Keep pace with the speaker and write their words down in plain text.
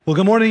Well,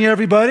 good morning,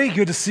 everybody.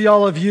 Good to see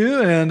all of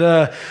you. And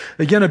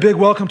again, a big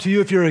welcome to you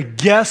if you're a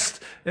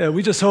guest.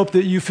 We just hope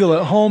that you feel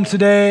at home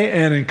today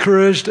and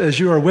encouraged as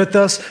you are with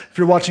us. If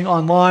you're watching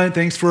online,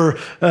 thanks for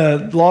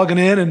logging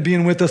in and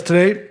being with us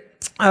today.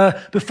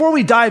 Before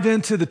we dive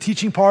into the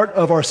teaching part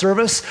of our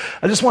service,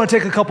 I just want to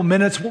take a couple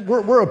minutes.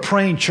 We're a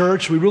praying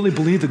church. We really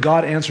believe that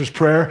God answers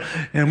prayer,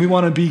 and we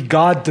want to be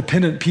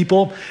God-dependent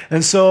people.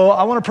 And so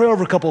I want to pray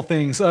over a couple of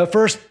things.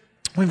 First,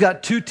 we've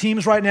got two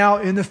teams right now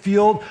in the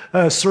field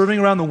serving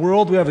around the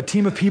world. We have a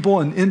team of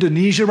people in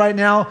Indonesia right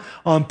now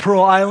on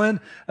Pearl Island.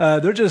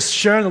 They're just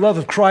sharing the love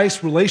of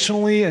Christ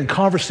relationally and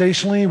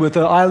conversationally with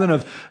an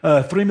island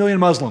of 3 million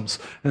Muslims.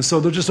 And so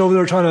they're just over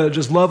there trying to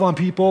just love on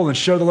people and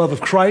share the love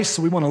of Christ.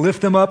 So we want to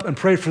lift them up and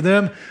pray for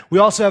them. We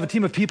also have a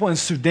team of people in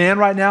Sudan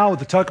right now with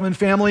the Tuckman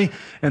family,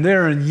 and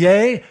they're in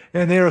Yei,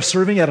 and they are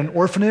serving at an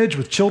orphanage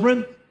with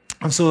children.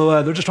 And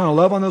so they're just trying to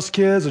love on those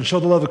kids and show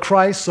the love of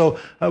Christ. So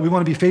we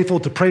want to be faithful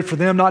to pray for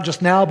them, not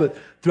just now, but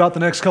throughout the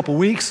next couple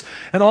weeks.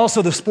 And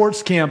also the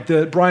sports camp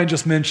that Brian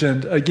just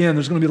mentioned. Again,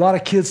 there's going to be a lot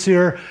of kids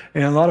here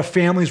and a lot of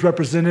families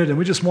represented, and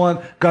we just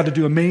want God to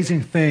do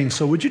amazing things.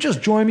 So would you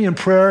just join me in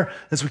prayer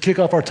as we kick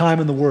off our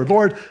time in the Word?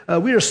 Lord,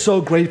 we are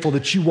so grateful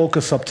that you woke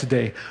us up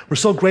today. We're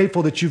so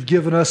grateful that you've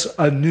given us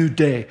a new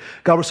day.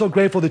 God, we're so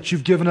grateful that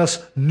you've given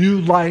us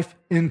new life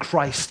in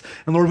Christ.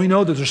 And Lord, we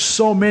know that there's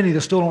so many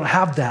that still don't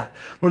have that.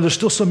 Lord, there's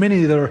still so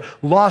many that are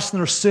lost in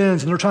their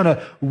sins, and they're trying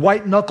to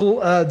white knuckle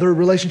their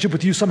relationship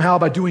with you somehow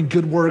by doing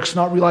good works,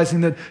 not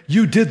realizing that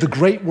you did the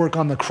great work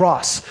on the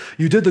cross.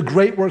 You did the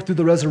great work through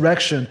the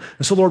resurrection.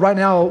 And so, Lord, right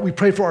now, we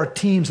pray for our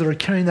teams that are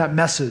carrying that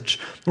message.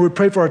 Lord, we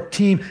pray for our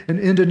team in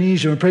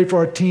Indonesia. We pray for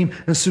our team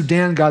in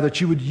Sudan, God,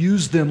 that you would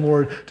use them,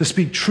 Lord, to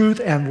speak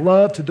truth and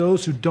love to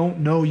those who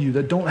don't know you,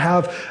 that don't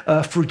have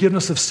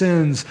forgiveness of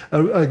sins,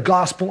 a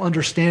gospel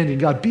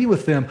understanding. God, be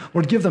with them.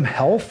 Lord, give them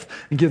health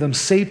and give them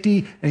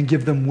safety and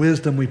give them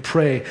wisdom, we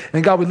pray.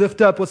 And God, we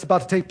lift up what's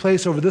about to take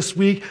place over this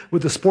week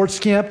with the sports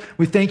camp.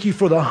 We thank you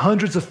for the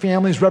hundreds of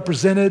families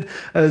represented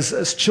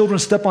as children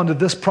step onto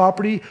this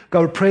property.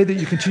 God, we pray that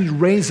you continue to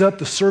raise up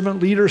the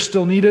servant leaders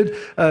still needed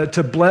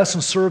to bless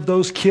and serve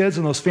those kids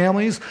and those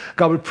families.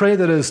 God, we pray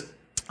that as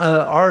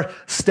our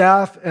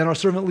staff and our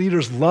servant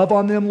leaders love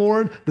on them,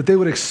 Lord, that they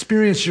would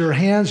experience your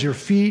hands, your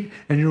feet,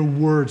 and your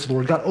words,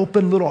 Lord. God,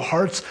 open little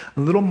hearts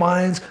and little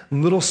minds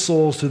and little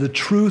souls to the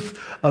truth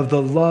of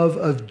the love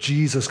of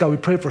Jesus. God, we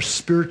pray for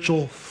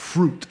spiritual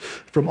fruit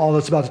from all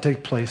that's about to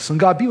take place. And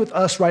God, be with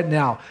us right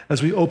now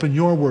as we open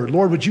your word.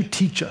 Lord, would you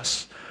teach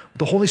us?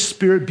 The Holy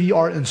Spirit be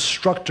our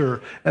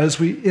instructor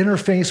as we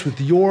interface with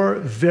your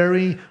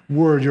very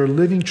word, your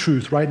living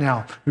truth right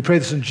now. We pray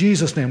this in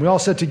Jesus' name. We all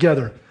said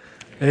together,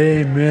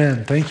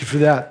 amen. Thank you for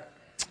that.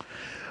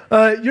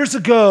 Years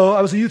ago,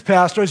 I was a youth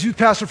pastor. I was a youth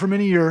pastor for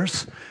many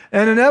years.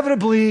 And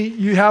inevitably,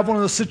 you have one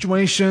of those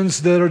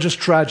situations that are just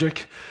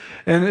tragic.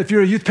 And if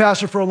you're a youth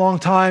pastor for a long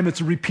time,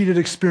 it's a repeated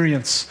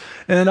experience.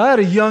 And I had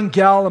a young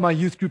gal in my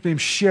youth group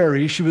named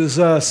Sherry. She was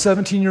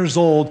 17 years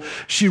old.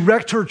 She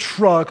wrecked her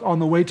truck on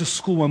the way to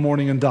school one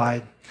morning and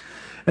died.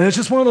 And it's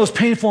just one of those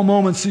painful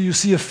moments that you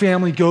see a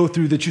family go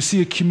through, that you see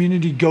a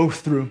community go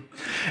through.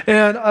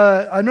 And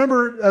I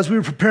remember as we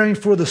were preparing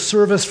for the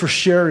service for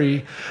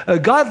Sherry,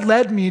 God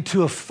led me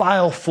to a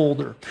file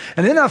folder.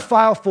 And in that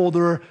file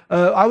folder,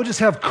 I would just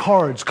have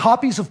cards,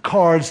 copies of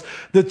cards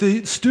that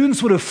the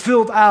students would have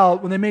filled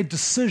out when they made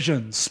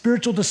decisions,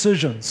 spiritual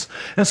decisions.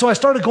 And so I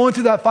started going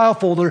through that file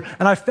folder,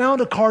 and I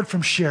found a card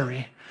from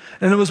Sherry.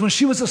 And it was when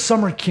she was at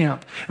summer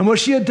camp. And what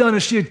she had done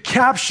is she had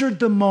captured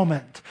the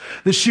moment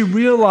that she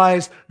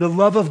realized the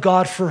love of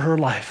God for her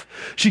life.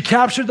 She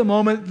captured the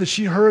moment that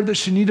she heard that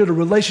she needed a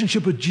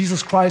relationship with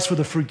Jesus Christ for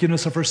the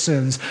forgiveness of her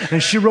sins.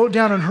 And she wrote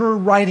down in her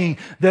writing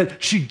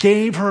that she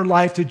gave her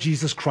life to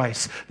Jesus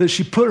Christ, that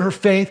she put her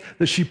faith,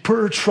 that she put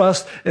her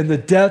trust in the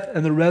death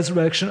and the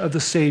resurrection of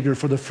the Savior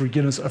for the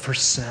forgiveness of her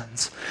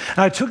sins. And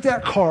I took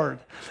that card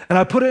and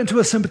I put it into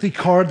a sympathy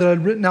card that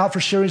I'd written out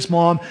for Sherry's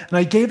mom, and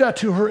I gave that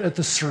to her at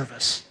the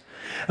service.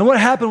 And what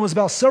happened was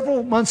about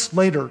several months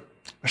later,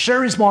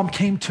 Sherry's mom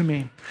came to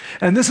me,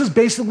 and this is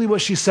basically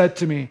what she said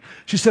to me.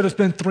 She said, it's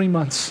been 3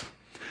 months.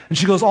 And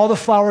she goes, all the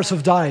flowers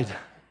have died.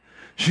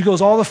 She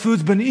goes, all the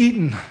food's been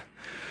eaten.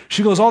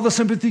 She goes, all the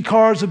sympathy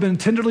cards have been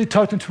tenderly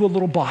tucked into a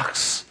little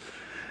box.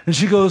 And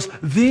she goes,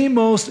 the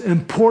most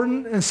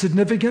important and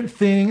significant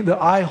thing that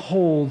I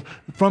hold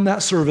from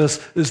that service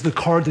is the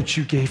card that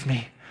you gave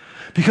me.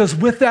 Because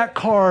with that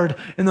card,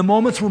 in the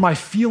moments where my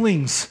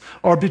feelings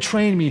are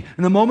betraying me,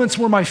 in the moments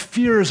where my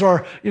fears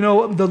are,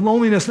 the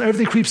loneliness and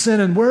everything creeps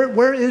in, and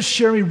where is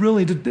Sherry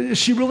really? Is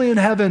she really in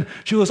heaven?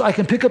 She goes, I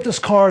can pick up this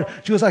card.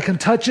 She goes, I can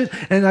touch it,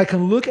 and I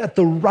can look at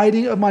the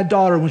writing of my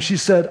daughter when she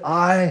said,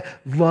 I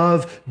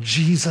love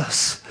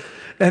Jesus.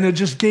 And it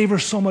just gave her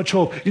so much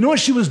hope. You know what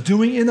she was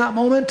doing in that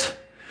moment?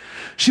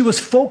 She was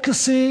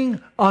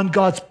focusing on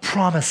God's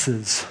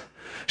promises.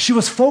 She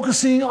was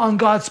focusing on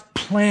God's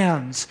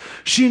plans.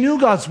 She knew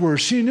God's word.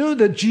 She knew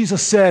that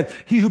Jesus said,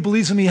 he who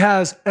believes in me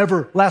has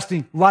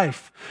everlasting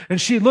life. And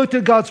she looked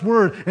at God's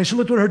word, and she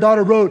looked at what her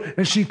daughter wrote,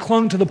 and she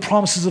clung to the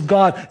promises of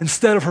God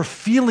instead of her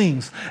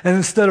feelings and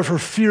instead of her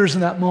fears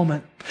in that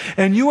moment.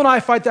 And you and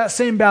I fight that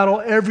same battle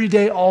every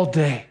day, all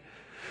day.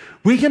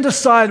 We can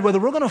decide whether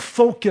we're going to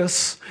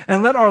focus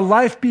and let our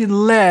life be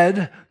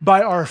led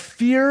by our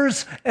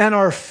fears and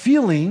our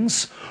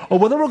feelings, or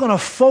whether we're going to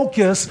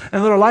focus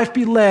and let our life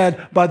be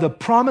led by the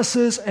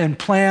promises and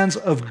plans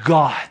of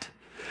God.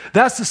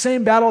 That's the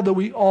same battle that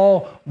we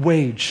all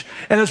wage.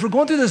 And as we're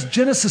going through this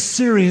Genesis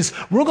series,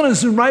 we're going to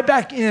zoom right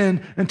back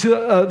into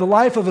the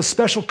life of a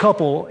special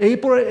couple,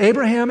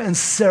 Abraham and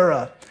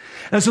Sarah.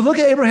 And as we look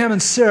at Abraham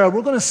and Sarah,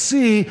 we're going to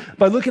see,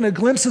 by looking at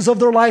glimpses of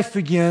their life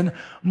again,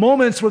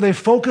 moments where they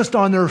focused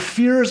on their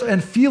fears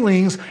and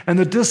feelings and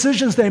the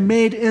decisions they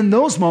made in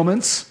those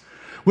moments,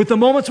 with the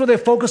moments where they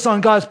focused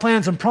on God's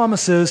plans and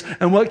promises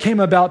and what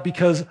came about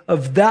because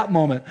of that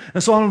moment.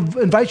 And so I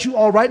invite you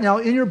all right now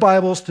in your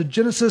Bibles to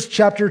Genesis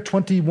chapter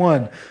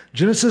 21.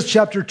 Genesis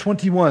chapter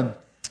 21.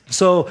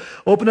 So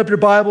open up your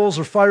Bibles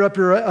or fire up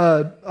your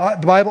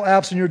Bible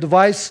apps on your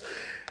device.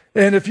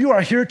 And if you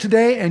are here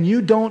today and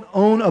you don't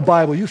own a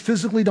Bible, you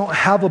physically don't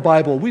have a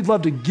Bible, we'd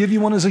love to give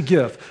you one as a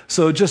gift.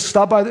 So just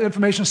stop by the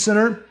Information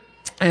Center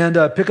and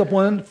pick up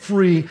one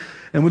free,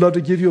 and we'd love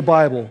to give you a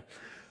Bible.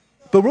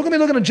 But we're going to be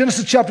looking at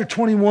Genesis chapter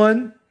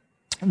 21.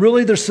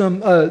 Really, there's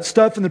some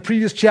stuff in the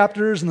previous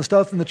chapters and the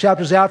stuff in the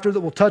chapters after that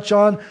we'll touch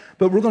on,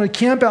 but we're going to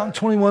camp out in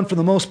 21 for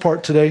the most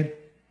part today.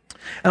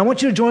 And I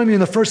want you to join me in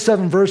the first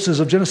 7 verses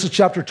of Genesis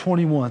chapter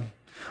 21,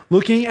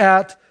 looking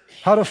at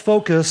how to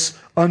focus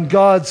on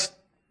God's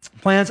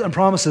plans and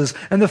promises.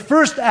 And the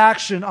first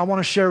action I want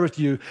to share with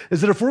you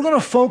is that if we're going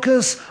to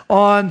focus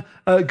on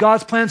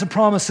God's plans and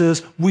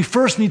promises, we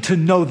first need to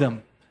know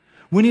them.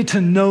 We need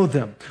to know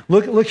them.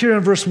 Look here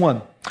in verse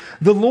 1.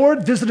 The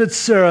Lord visited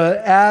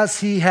Sarah as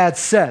he had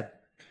said.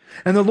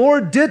 And the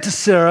Lord did to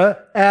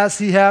Sarah as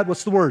he had,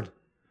 what's the word?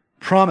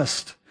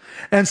 Promised.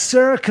 And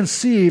Sarah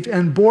conceived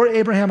and bore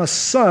Abraham a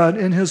son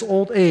in his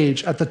old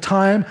age at the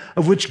time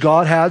of which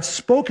God had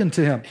spoken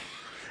to him.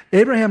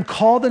 Abraham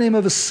called the name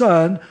of his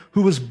son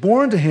who was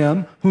born to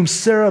him, whom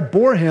Sarah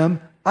bore him,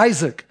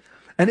 Isaac.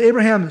 And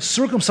Abraham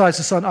circumcised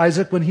his son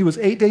Isaac when he was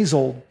 8 days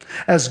old,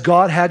 as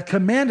God had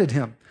commanded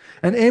him.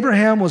 And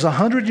Abraham was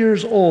 100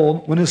 years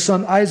old when his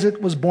son Isaac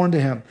was born to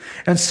him.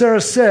 And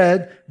Sarah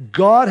said,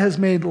 God has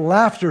made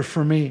laughter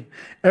for me.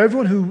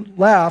 Everyone who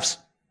laughs,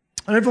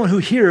 and everyone who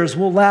hears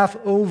will laugh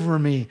over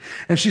me.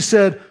 And she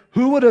said,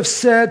 who would have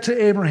said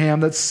to Abraham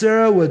that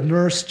Sarah would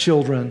nurse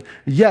children?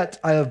 Yet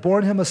I have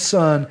borne him a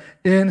son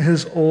in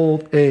his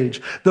old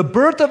age. The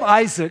birth of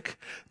Isaac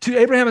to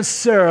Abraham and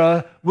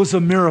Sarah was a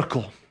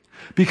miracle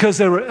because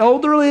they were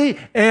elderly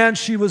and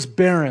she was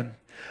barren.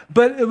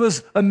 But it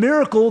was a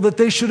miracle that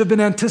they should have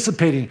been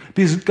anticipating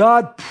because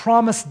God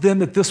promised them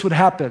that this would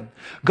happen.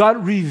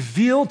 God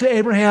revealed to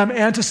Abraham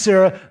and to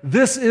Sarah,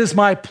 this is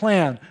my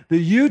plan, that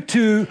you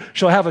two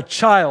shall have a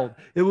child.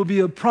 It will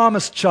be a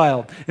promised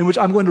child in which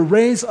I'm going to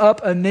raise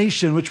up a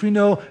nation, which we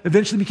know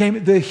eventually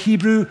became the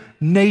Hebrew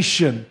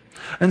nation.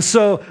 And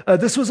so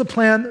this was a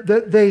plan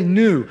that they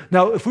knew.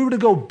 Now, if we were to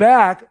go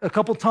back a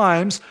couple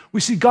times,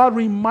 we see God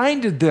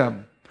reminded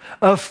them,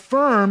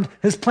 affirmed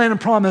his plan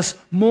and promise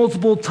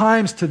multiple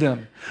times to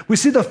them. We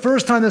see the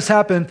first time this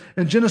happened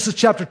in Genesis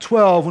chapter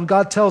 12 when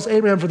God tells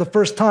Abraham for the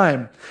first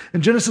time.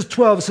 In Genesis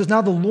 12, it says,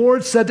 now the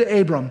Lord said to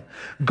Abram,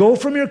 go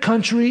from your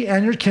country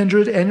and your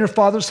kindred and your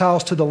father's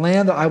house to the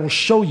land that I will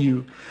show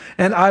you,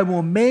 and I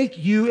will make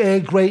you a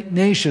great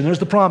nation. There's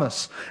the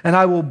promise. And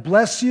I will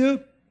bless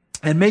you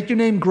and make your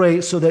name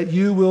great so that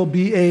you will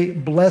be a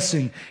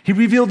blessing. He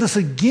revealed this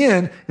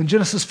again in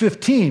Genesis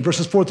 15,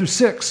 verses 4 through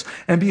 6.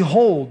 And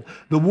behold,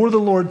 the word of the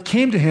Lord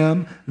came to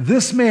him,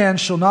 this man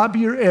shall not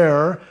be your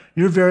heir,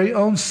 your very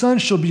own son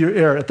shall be your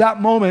heir. At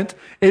that moment,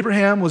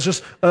 Abraham was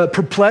just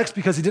perplexed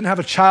because he didn't have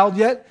a child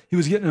yet. He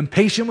was getting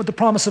impatient with the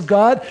promise of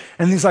God.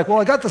 And he's like, well,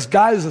 I got this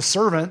guy who's a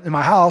servant in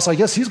my house. I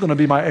guess he's going to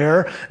be my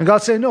heir. And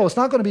God's saying, no, it's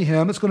not going to be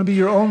him. It's going to be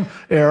your own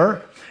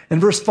heir. In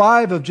verse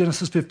 5 of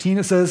Genesis 15,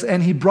 it says,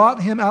 and he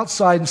brought him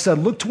outside and said,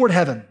 look toward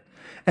heaven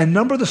and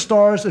number the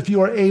stars if you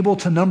are able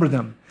to number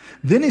them.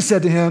 Then he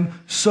said to him,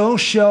 so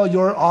shall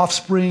your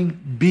offspring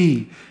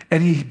be.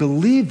 And he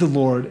believed the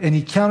Lord, and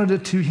he counted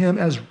it to him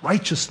as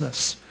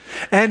righteousness.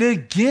 And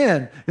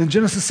again, in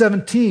Genesis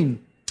 17,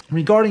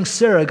 regarding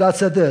Sarah, God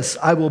said this,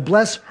 I will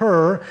bless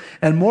her,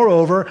 and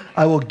moreover,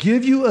 I will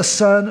give you a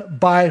son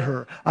by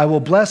her. I will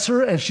bless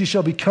her, and she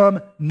shall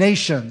become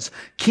nations.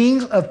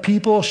 Kings of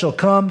people shall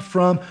come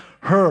from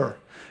her.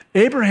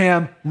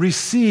 Abraham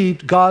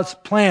received God's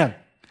plan.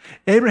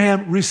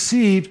 Abraham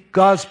received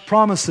God's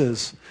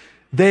promises.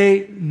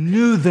 They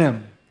knew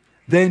them.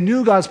 They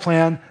knew God's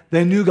plan.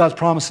 They knew God's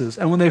promises.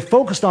 And when they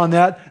focused on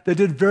that, they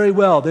did very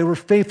well. They were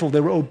faithful. They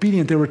were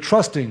obedient. They were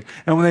trusting.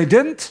 And when they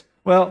didn't,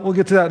 Well, we'll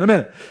get to that in a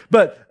minute.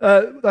 But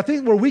I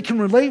think where we can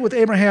relate with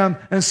Abraham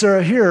and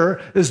Sarah here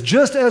is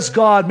just as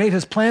God made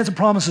his plans and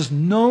promises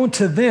known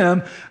to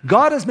them,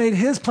 God has made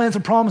his plans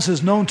and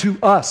promises known to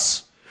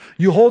us.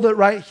 You hold it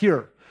right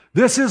here.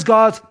 This is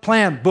God's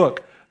plan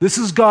book. This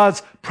is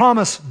God's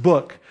promise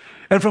book.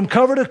 And from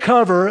cover to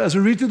cover, as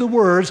we read through the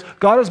words,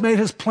 God has made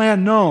his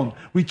plan known.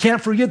 We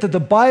can't forget that the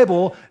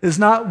Bible is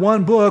not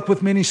one book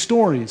with many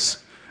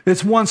stories.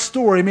 It's one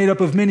story made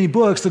up of many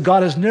books that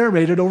God has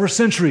narrated over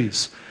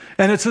centuries.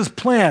 And it's his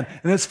plan,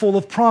 and it's full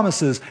of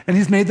promises, and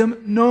he's made them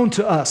known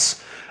to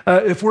us.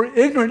 If we're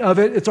ignorant of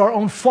it, it's our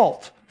own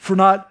fault for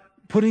not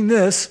putting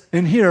this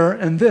in here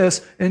and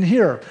this in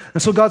here.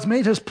 And so God's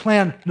made his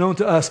plan known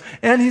to us,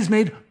 and he's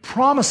made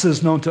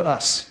promises known to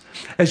us.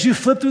 As you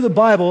flip through the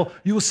Bible,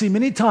 you will see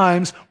many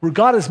times where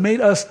God has made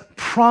us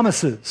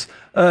promises.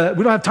 We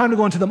don't have time to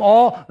go into them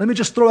all. Let me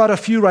just throw out a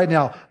few right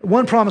now.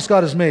 One promise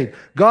God has made.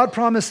 God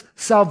promised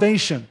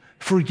salvation,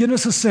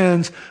 forgiveness of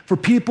sins for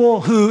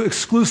people who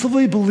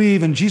exclusively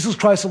believe in Jesus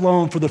Christ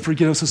alone for the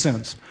forgiveness of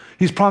sins.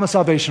 He's promised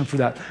salvation for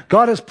that.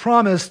 God has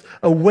promised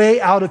a way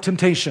out of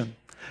temptation.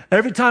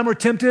 Every time we're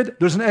tempted,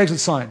 there's an exit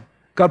sign.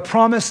 God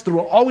promised there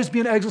will always be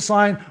an exit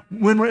sign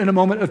when we're in a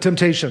moment of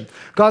temptation.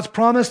 God's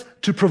promised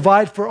to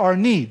provide for our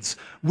needs.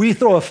 We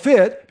throw a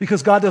fit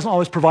because God doesn't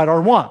always provide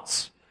our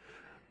wants.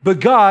 But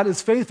God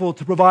is faithful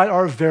to provide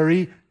our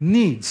very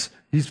needs.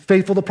 He's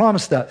faithful to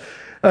promise that.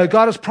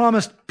 God has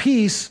promised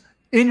peace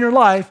in your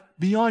life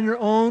beyond your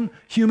own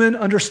human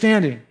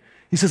understanding.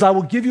 He says, I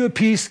will give you a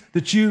peace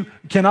that you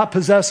cannot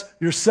possess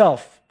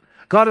yourself.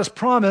 God has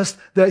promised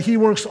that he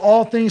works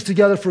all things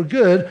together for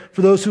good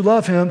for those who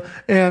love him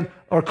and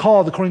are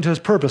called according to his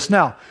purpose.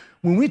 Now,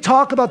 when we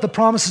talk about the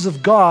promises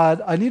of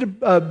God, I need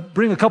to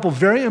bring a couple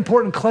very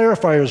important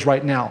clarifiers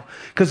right now.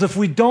 Because if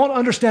we don't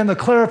understand the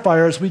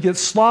clarifiers, we get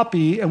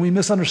sloppy and we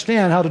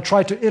misunderstand how to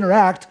try to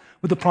interact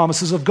with the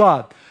promises of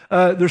God.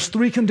 There's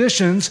three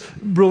conditions,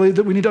 really,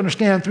 that we need to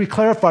understand, three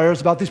clarifiers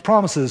about these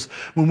promises.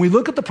 When we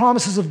look at the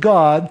promises of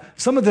God,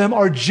 some of them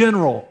are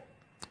general.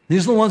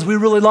 These are the ones we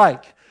really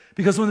like.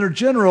 Because when they're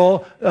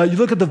general, you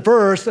look at the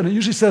verse, and it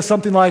usually says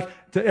something like,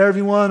 to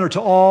everyone or to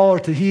all or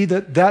to he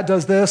that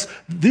does this.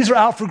 These are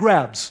out for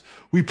grabs.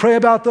 We pray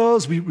about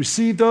those, we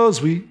receive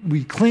those,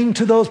 we cling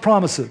to those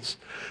promises.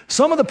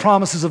 Some of the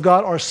promises of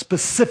God are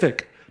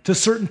specific to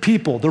certain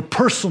people. They're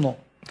personal.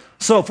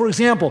 So, for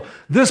example,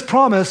 this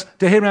promise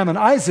to Abraham and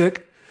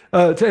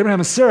Abraham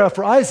and Sarah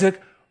for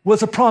Isaac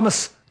was a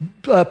promise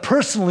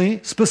personally,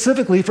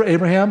 specifically for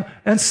Abraham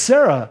and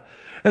Sarah.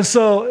 And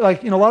so,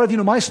 a lot of you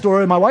know my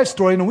story, my wife's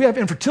story, and we have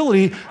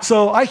infertility,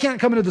 so I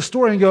can't come into the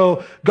story and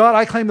go, God,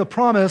 I claim the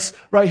promise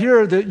right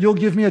here that you'll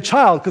give me a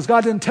child, because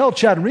God didn't tell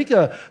Chad and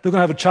Rika they're going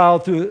to have a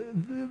child through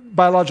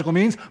biological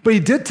means, but he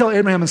did tell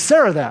Abraham and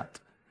Sarah that.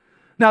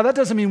 Now, that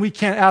doesn't mean we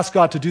can't ask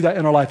God to do that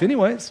in our life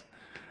anyways.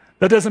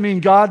 That doesn't mean,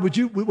 God, what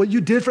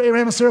you did for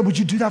Abraham and Sarah, would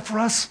you do that for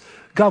us?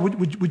 God,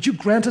 would you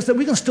grant us that?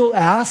 We can still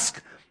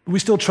ask, but we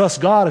still trust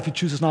God if he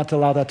chooses not to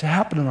allow that to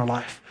happen in our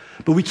life.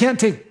 But we can't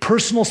take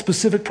personal,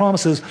 specific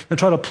promises and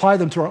try to apply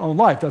them to our own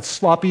life. That's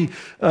sloppy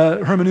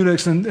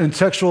hermeneutics and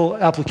textual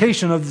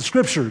application of the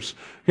scriptures.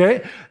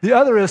 Okay? The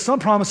other is some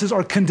promises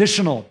are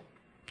conditional.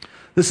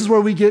 This is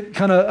where we get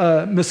kind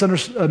of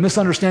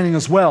misunderstanding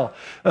as well.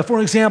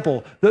 For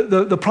example,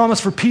 the promise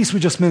for peace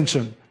we just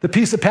mentioned, the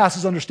peace that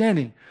passes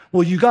understanding.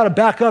 Well, you got to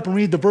back up and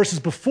read the verses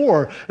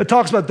before. It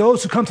talks about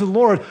those who come to the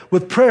Lord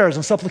with prayers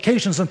and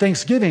supplications and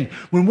thanksgiving.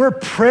 When we're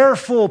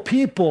prayerful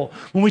people,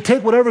 when we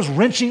take whatever's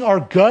wrenching our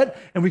gut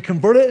and we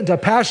convert it into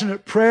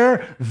passionate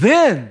prayer,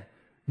 then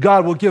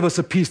God will give us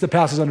a peace that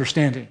passes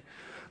understanding.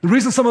 The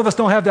reason some of us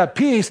don't have that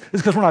peace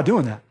is because we're not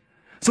doing that.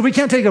 So we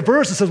can't take a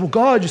verse that says, well,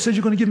 God, you said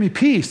you're going to give me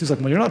peace. He's like,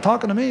 well, you're not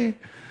talking to me.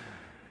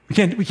 We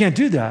can't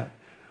do that.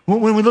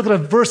 When we look at a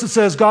verse that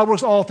says God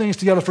works all things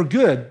together for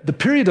good, the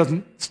period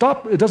doesn't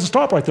stop. It doesn't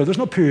stop right there. There's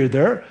no period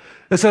there.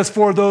 It says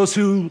for those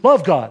who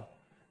love God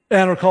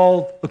and are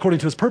called according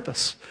to his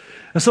purpose.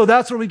 And so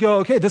that's where we go,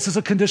 okay, this is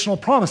a conditional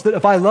promise that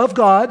if I love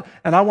God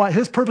and I want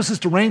his purposes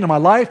to reign in my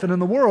life and in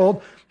the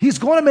world, he's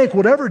going to make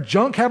whatever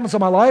junk happens in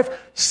my life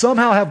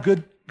somehow have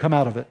good come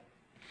out of it.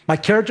 My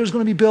character is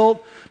going to be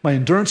built. My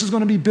endurance is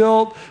going to be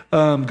built.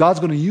 God's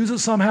going to use it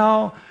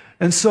somehow.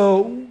 And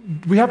so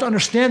we have to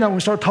understand that when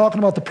we start talking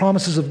about the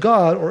promises of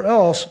God, or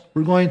else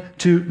we're going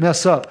to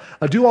mess up.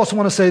 I do also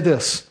want to say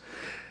this.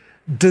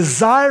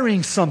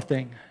 Desiring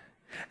something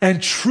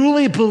and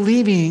truly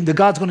believing that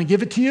God's going to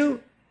give it to you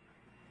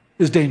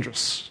is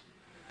dangerous,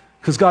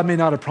 because God may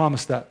not have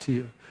promised that to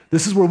you.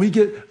 This is where we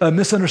get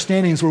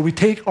misunderstandings, where we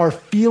take our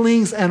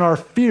feelings and our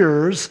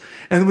fears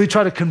and we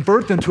try to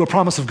convert them to a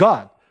promise of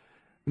God.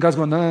 And God's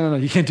going, no,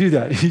 you can't do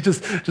that. You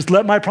just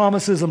let my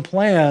promises and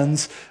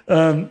plans,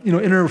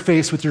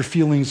 interface with your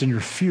feelings and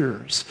your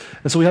fears.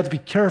 And so we have to be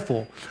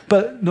careful.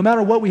 But no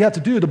matter what we have to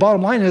do, the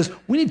bottom line is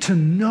we need to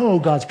know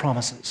God's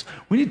promises.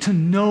 We need to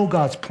know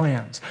God's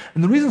plans.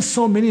 And the reason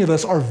so many of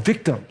us are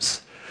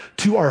victims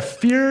to our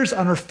fears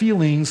and our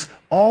feelings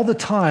all the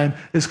time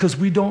is because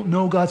we don't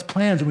know God's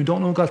plans and we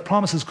don't know God's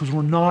promises because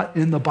we're not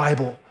in the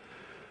Bible.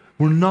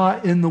 We're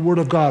not in the Word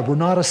of God. We're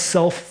not a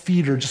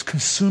self-feeder, just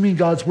consuming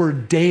God's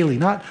Word daily,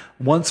 not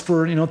once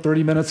for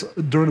 30 minutes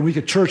during the week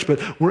at church,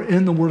 but we're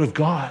in the Word of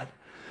God.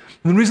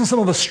 And the reason some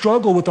of us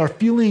struggle with our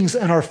feelings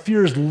and our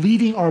fears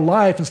leading our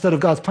life instead of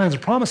God's plans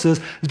and promises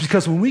is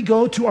because when we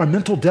go to our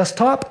mental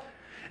desktop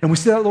and we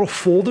see that little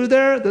folder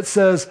there that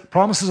says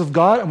promises of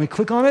God and we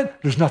click on it,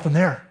 there's nothing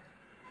there.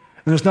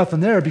 And there's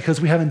nothing there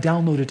because we haven't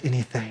downloaded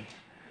anything.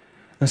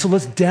 And so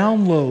let's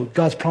download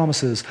God's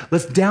promises.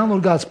 Let's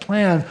download God's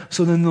plan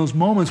so that in those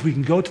moments we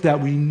can go to that.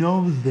 We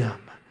know them.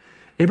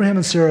 Abraham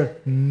and Sarah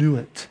knew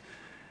it.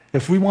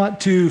 If we want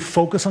to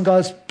focus on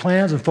God's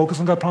plans and focus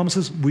on God's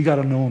promises, we got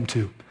to know them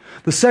too.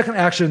 The second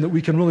action that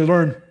we can really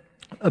learn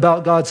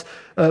about God's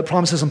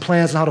promises and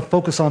plans and how to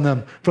focus on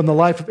them from the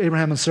life of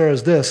Abraham and Sarah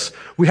is this.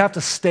 We have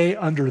to stay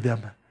under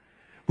them.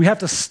 We have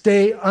to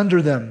stay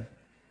under them.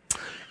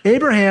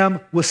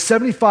 Abraham was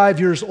 75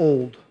 years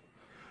old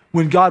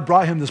when God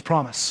brought him this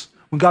promise,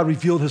 when God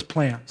revealed his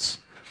plans.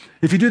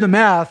 If you do the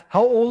math,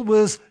 how old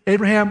was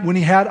Abraham when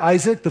he had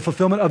Isaac, the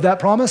fulfillment of that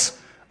promise?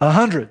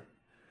 100.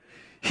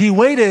 He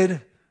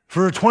waited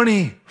for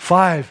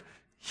 25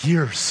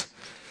 years.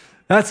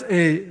 That's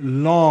a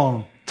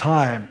long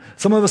time.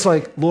 Some of us are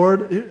like,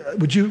 Lord,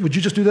 would you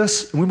just do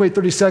this? And we wait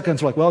 30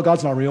 seconds. We're like, well,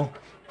 God's not real.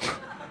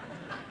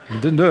 He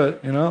didn't do it,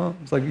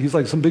 It's like he's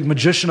like some big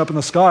magician up in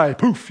the sky.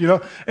 Poof,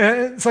 And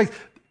it's like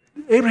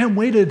Abraham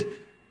waited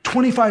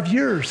 25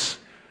 years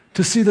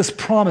to see this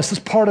promise, this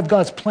part of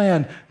God's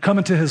plan come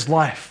into his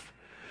life.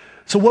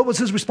 So what was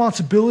his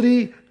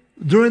responsibility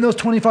during those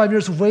 25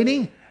 years of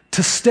waiting?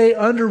 To stay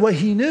under what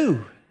he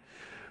knew.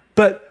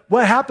 But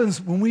what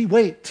happens when we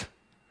wait?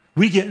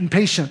 We get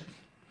impatient.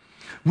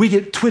 We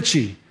get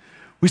twitchy.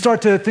 We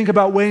start to think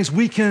about ways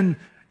we can,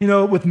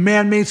 with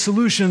man-made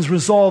solutions,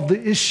 resolve the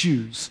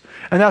issues.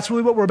 And that's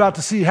really what we're about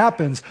to see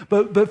happens.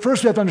 But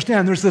first we have to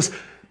understand there's this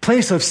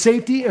place of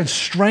safety and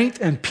strength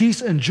and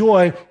peace and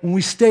joy when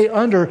we stay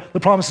under the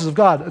promises of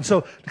God. And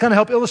so to kind of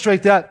help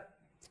illustrate that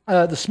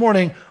this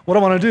morning, what I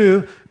want to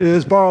do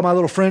is borrow my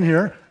little friend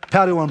here,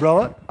 patio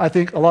umbrella. I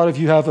think a lot of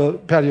you have a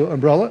patio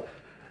umbrella.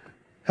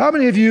 How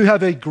many of you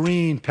have a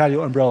green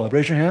patio umbrella?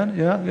 Raise your hand.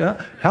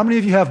 Yeah. How many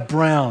of you have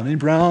brown? Any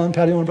brown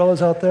patio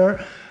umbrellas out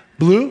there?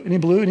 Blue? Any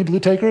blue? Any blue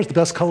takers? The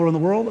best color in the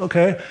world?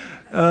 Okay.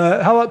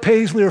 How about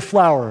paisley or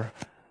flower?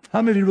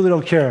 How many of you really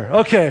don't care?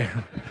 Okay.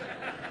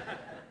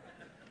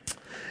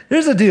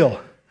 Here's the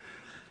deal.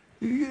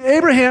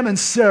 Abraham and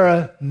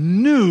Sarah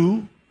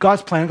knew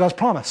God's plan, God's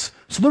promise.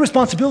 So their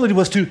responsibility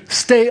was to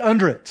stay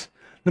under it.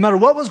 No matter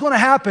what was going to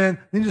happen,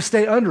 they needed to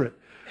stay under it.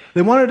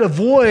 They wanted to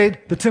avoid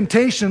the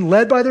temptation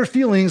led by their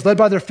feelings, led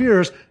by their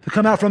fears, to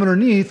come out from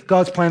underneath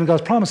God's plan and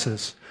God's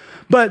promises.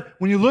 But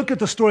when you look at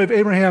the story of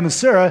Abraham and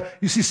Sarah,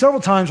 you see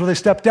several times where they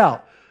stepped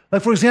out.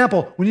 Like, for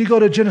example, when you go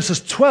to Genesis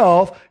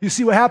 12, you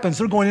see what happens.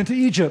 They're going into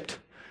Egypt.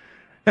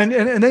 And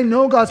they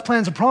know God's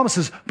plans and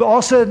promises, but all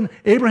of a sudden,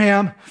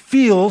 Abraham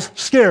feels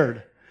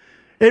scared.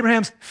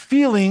 Abraham's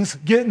feelings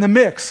get in the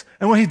mix.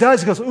 And when he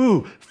does, he goes,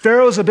 ooh,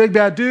 Pharaoh's a big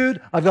bad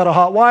dude. I've got a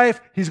hot wife.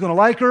 He's going to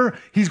like her.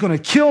 He's going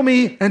to kill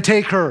me and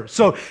take her.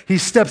 So he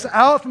steps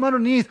out from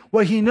underneath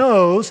what he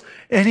knows,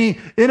 and he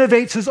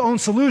innovates his own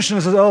solution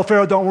and says, oh,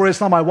 Pharaoh, don't worry,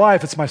 it's not my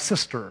wife, it's my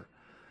sister.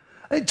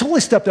 He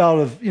totally stepped out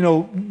of,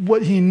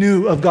 what he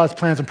knew of God's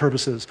plans and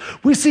purposes.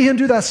 We see him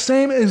do that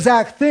same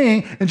exact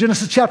thing in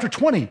Genesis chapter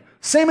 20.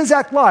 Same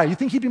exact lie. You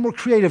think he'd be more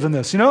creative than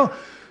this,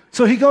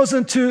 So he goes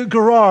into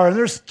Gerar, and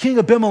there's King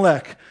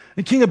Abimelech.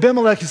 And King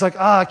Abimelech, he's like,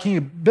 King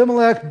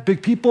Abimelech,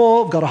 big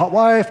people, got a hot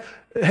wife.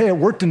 Hey, it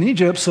worked in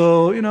Egypt,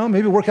 so,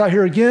 maybe work out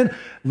here again.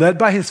 Led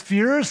by his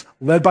fears,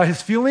 led by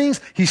his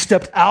feelings, he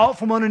stepped out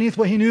from underneath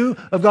what he knew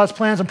of God's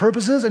plans and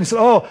purposes, and he said,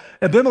 oh,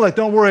 Abimelech,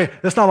 don't worry,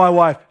 that's not my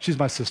wife, she's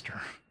my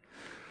sister.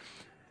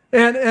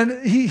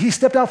 And he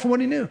stepped out from what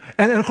he knew.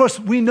 And of course,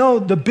 we know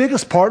the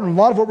biggest part, and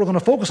a lot of what we're going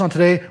to focus on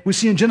today, we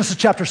see in Genesis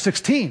chapter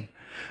 16.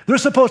 They're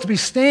supposed to be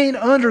staying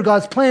under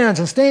God's plans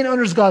and staying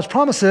under God's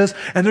promises,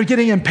 and they're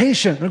getting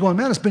impatient. They're going,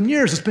 man, it's been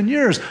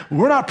years.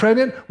 We're not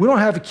pregnant. We don't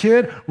have a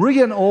kid. We're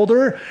getting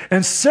older.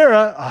 And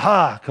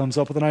Sarah, comes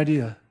up with an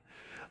idea.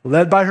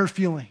 Led by her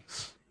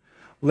feelings,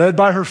 led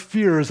by her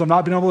fears of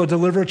not being able to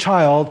deliver a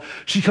child,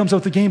 she comes up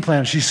with a game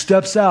plan. She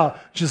steps out.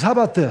 She says, how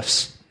about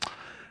this?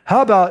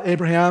 How about,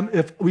 Abraham,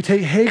 if we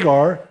take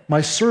Hagar,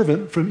 my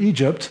servant from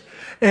Egypt,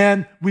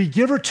 and we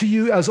give her to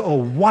you as a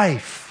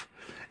wife,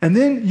 and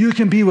then you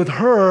can be with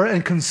her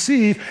and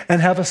conceive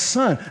and have a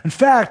son. In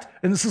fact,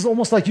 and this is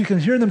almost like you can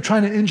hear them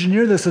trying to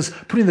engineer this as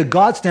putting the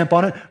God stamp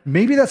on it.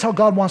 Maybe that's how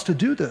God wants to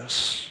do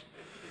this.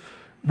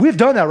 We've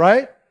done that,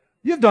 right?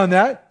 You've done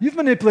that. You've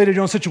manipulated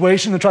your own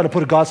situation and tried to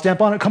put a God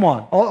stamp on it. Come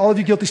on. All of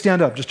you guilty,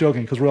 stand up. Just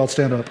joking, because we're all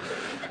stand up.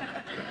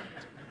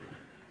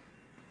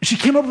 She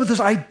came up with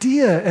this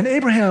idea, and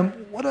Abraham,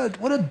 what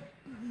a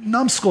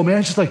numbskull,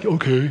 man. She's like,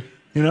 okay,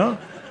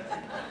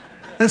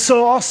 And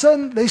so all of a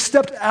sudden, they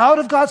stepped out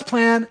of God's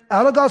plan,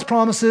 out of God's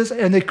promises,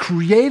 and they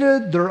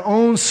created their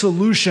own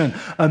solution,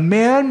 a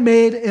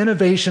man-made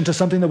innovation to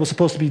something that was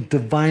supposed to be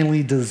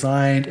divinely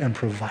designed and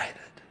provided.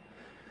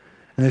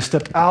 And they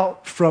stepped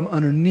out from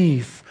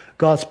underneath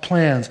God's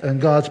plans and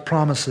God's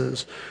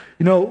promises.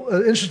 You know,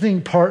 an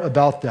interesting part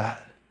about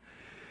that,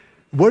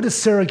 where did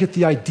Sarah get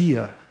the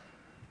idea?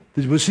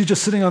 Was she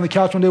just sitting on the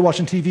couch one day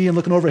watching TV and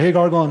looking over at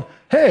Hagar going,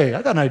 hey,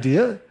 I got an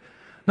idea?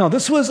 No,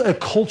 this was a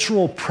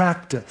cultural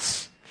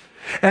practice.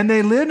 And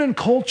they lived in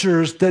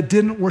cultures that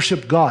didn't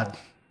worship God.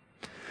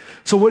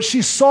 So what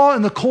she saw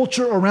in the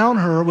culture around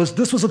her was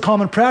this was a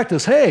common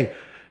practice. Hey,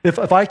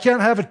 if I can't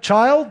have a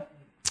child,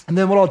 and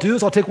then what I'll do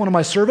is I'll take one of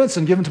my servants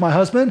and give him to my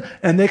husband,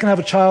 and they can have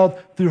a child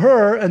through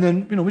her, and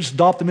then we just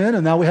adopt them in,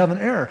 and now we have an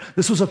heir.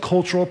 This was a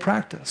cultural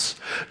practice.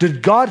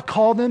 Did God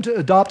call them to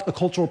adopt a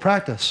cultural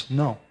practice?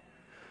 No.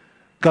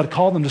 God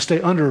called them to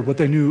stay under what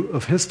they knew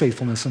of his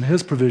faithfulness and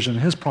his provision,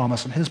 his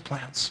promise, and his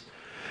plans.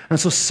 And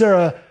so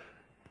Sarah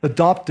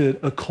adopted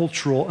a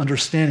cultural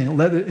understanding,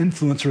 let it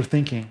influence her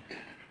thinking.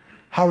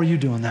 How are you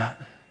doing that?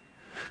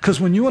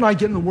 Because when you and I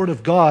get in the Word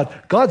of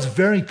God, God's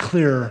very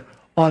clear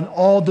on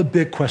all the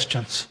big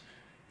questions.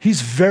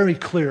 He's very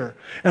clear.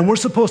 And we're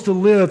supposed to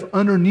live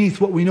underneath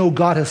what we know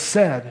God has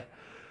said.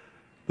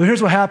 But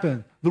here's what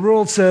happened. The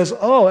world says,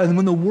 oh, and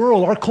when the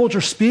world, our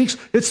culture speaks,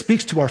 it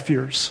speaks to our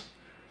fears.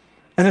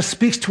 And it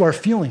speaks to our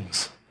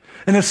feelings.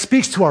 And it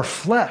speaks to our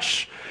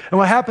flesh. And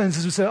what happens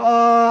is we say,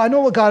 I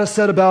know what God has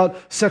said about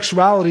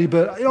sexuality,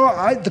 but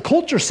the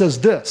culture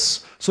says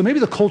this. So maybe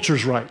the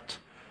culture's right.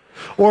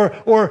 Or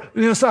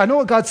so I know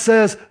what God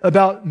says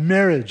about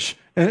marriage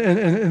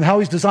and how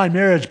he's designed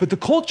marriage, but the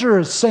culture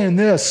is saying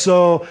this.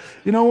 So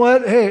you know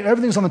what? Hey,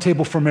 everything's on the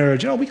table for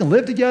marriage. We can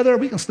live together.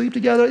 We can sleep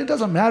together. It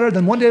doesn't matter.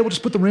 Then one day we'll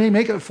just put the ring,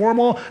 make it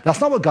formal.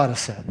 That's not what God has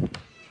said.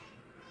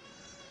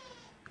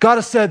 God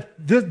has said,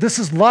 this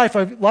is life.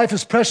 Life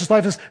is precious.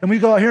 Life is, and we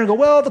go out here and go,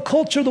 well, the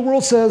culture, the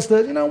world says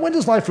that, when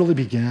does life really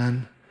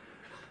begin?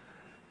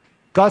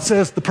 God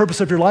says the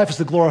purpose of your life is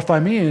to glorify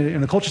me.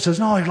 And the culture says,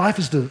 no, your life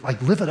is to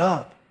live it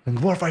up and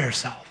glorify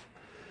yourself.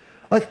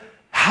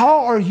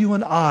 How are you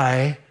and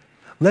I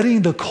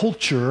letting the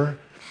culture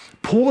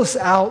pull us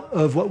out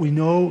of what we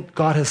know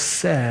God has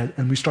said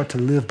and we start to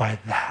live by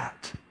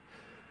that?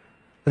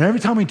 And every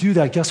time we do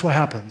that, guess what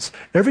happens?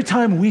 Every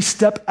time we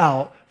step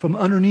out from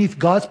underneath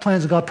God's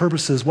plans and God's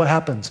purposes, what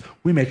happens?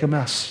 We make a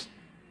mess.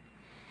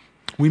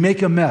 We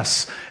make a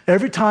mess.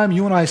 Every time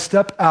you and I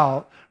step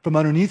out from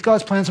underneath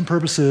God's plans and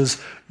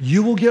purposes,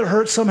 you will get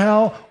hurt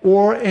somehow,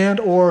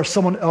 or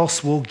someone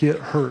else will get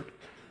hurt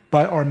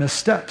by our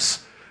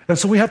missteps. And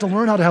so we have to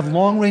learn how to have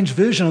long-range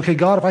vision. Okay,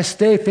 God, if I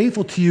stay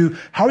faithful to you,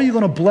 how are you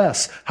going to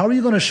bless? How are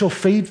you going to show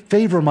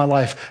favor in my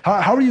life?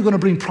 How are you going to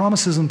bring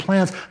promises and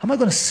plans? How am I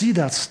going to see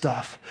that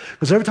stuff?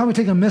 Because every time we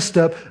take a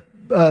misstep,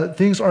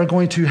 things are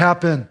going to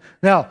happen.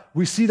 Now,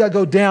 we see that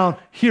go down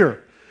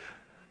here.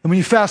 And when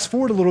you fast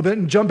forward a little bit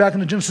and jump back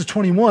into Genesis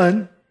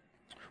 21,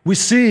 we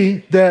see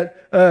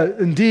that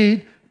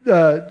indeed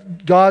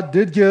God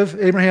did give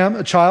Abraham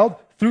a child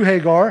through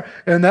Hagar,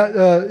 and that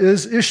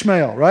is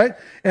Ishmael, right?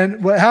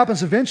 And what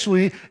happens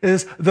eventually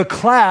is the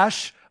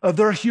clash of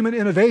their human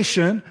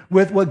innovation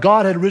with what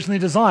God had originally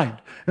designed.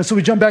 And so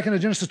we jump back into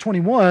Genesis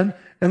 21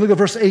 and look at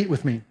verse 8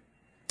 with me.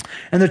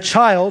 And the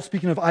child,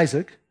 speaking of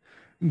Isaac,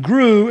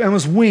 grew and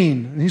was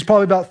weaned. And he's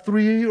probably about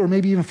 3 or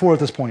maybe even 4 at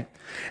this point.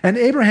 And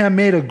Abraham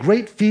made a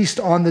great feast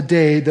on the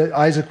day that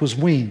Isaac was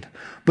weaned.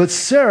 But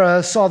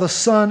Sarah saw the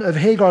son of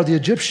Hagar the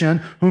Egyptian,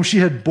 whom she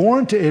had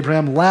borne to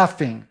Abraham,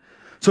 laughing.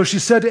 So she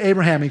said to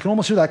Abraham, you can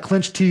almost hear that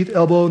clenched teeth,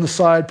 elbow in the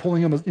side,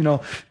 pulling him,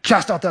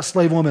 cast out that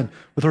slave woman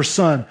with her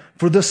son.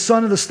 For this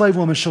son of the slave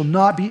woman shall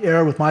not be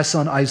heir with my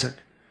son Isaac.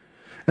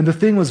 And the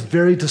thing was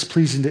very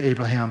displeasing to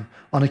Abraham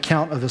on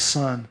account of his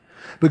son.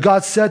 But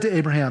God said to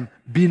Abraham,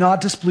 be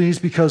not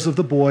displeased because of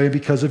the boy and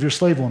because of your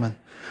slave woman.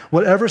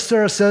 Whatever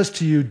Sarah says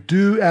to you,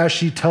 do as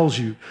she tells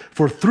you.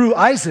 For through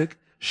Isaac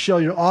shall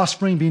your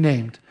offspring be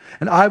named.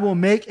 And I will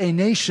make a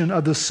nation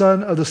of the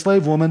son of the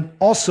slave woman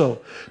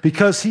also,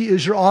 because he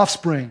is your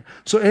offspring.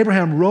 So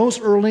Abraham rose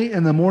early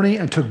in the morning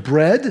and took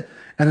bread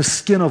and a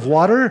skin of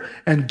water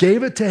and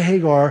gave it to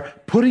Hagar,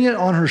 putting it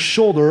on her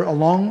shoulder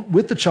along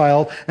with the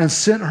child, and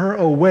sent her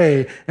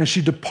away. And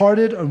she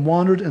departed and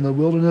wandered in the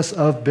wilderness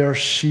of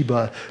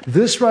Beersheba.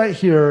 This right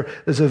here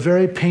is a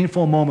very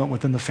painful moment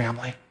within the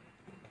family.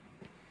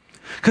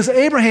 Because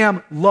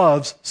Abraham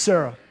loves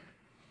Sarah.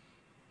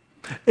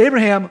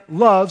 Abraham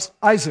loves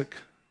Isaac.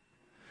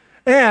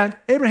 And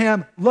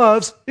Abraham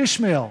loves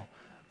Ishmael.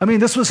 I mean,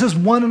 this was his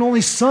one and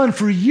only son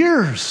for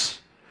years.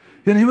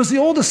 And he was the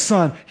oldest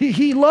son.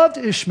 He loved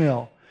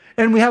Ishmael.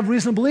 And we have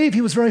reason to believe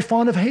he was very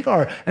fond of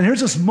Hagar. And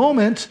here's this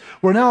moment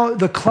where now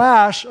the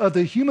clash of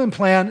the human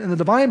plan and the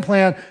divine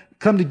plan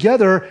come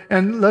together.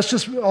 And let's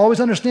just always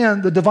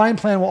understand the divine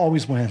plan will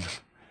always win,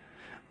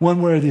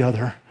 one way or the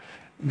other.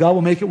 God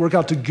will make it work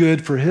out to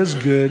good for his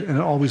good, and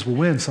it always will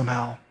win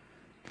somehow.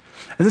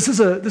 And this is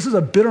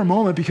a bitter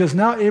moment because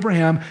now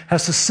Abraham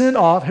has to send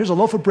off, here's a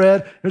loaf of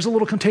bread, here's a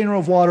little container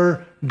of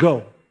water,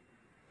 go.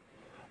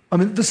 I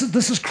mean, this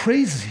is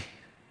crazy.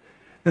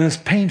 And it's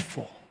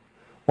painful.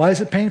 Why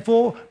is it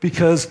painful?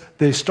 Because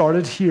they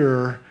started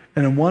here,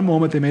 and in one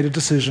moment they made a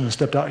decision and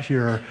stepped out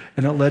here,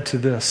 and it led to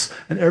this.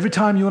 And every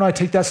time you and I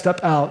take that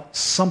step out,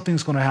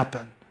 something's going to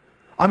happen.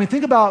 I mean,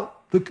 think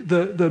about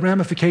the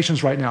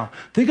ramifications right now.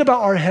 Think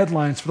about our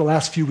headlines for the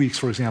last few weeks,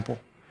 for example.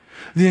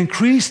 The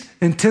increased,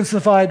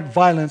 intensified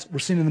violence we're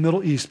seeing in the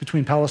Middle East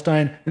between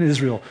Palestine and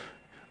Israel.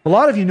 A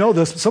lot of you know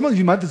this, but some of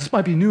you this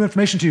might be new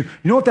information to you.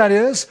 You know what that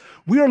is?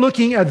 We are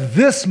looking at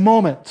this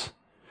moment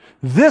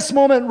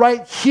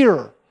right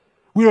here.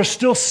 We are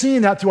still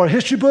seeing that through our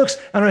history books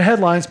and our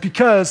headlines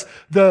because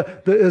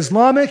the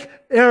Islamic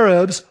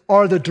Arabs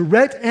are the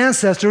direct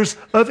ancestors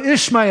of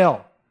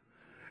Ishmael.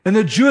 And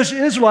the Jewish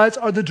Israelites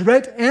are the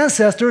direct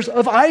ancestors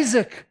of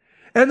Isaac.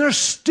 And they're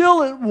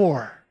still at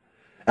war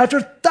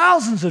after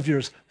thousands of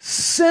years,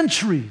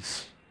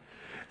 centuries.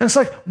 And it's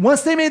like,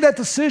 once they made that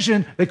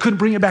decision, they couldn't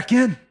bring it back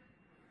in.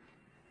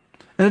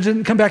 And it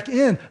didn't come back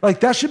in. Like,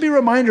 that should be a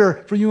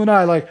reminder for you and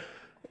I, like,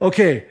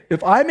 okay,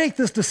 if I make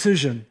this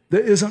decision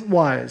that isn't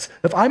wise,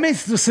 if I make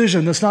this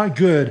decision that's not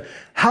good,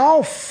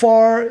 how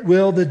far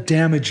will the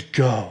damage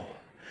go?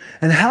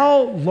 And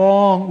how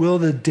long will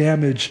the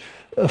damage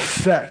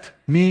affect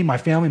me, my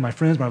family, my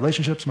friends, my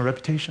relationships, my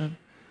reputation?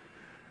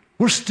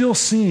 We're still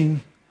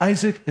seeing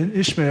Isaac and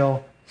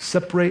Ishmael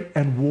separate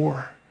and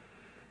war.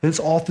 It's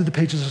all through the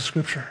pages of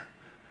Scripture.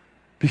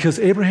 Because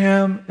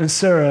Abraham and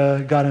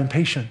Sarah got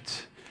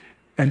impatient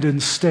and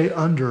didn't stay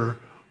under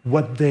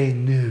what they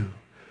knew.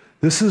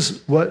 This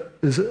is what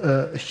is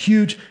a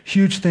huge,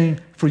 huge thing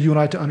for you and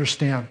I to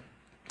understand.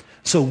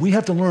 So we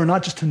have to learn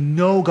not just to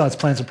know God's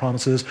plans and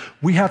promises,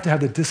 we have to have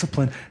the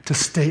discipline to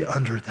stay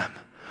under them.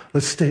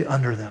 Let's stay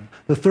under them.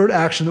 The third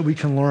action that we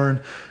can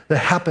learn that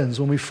happens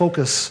when we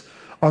focus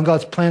on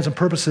God's plans and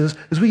purposes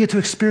is we get to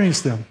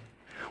experience them.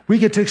 We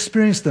get to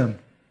experience them.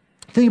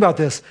 Think about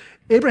this.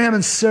 Abraham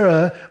and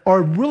Sarah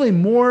are really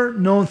more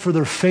known for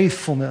their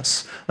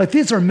faithfulness. Like,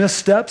 these are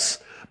missteps,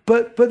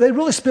 but they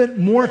really spent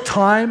more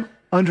time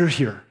under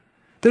here.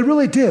 They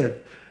really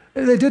did.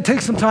 They did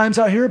take some times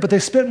out here, but they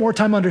spent more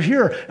time under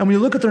here. And when you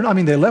look at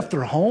they left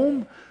their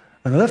home,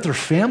 and they left their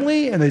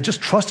family, and they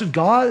just trusted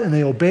God, and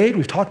they obeyed.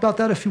 We've talked about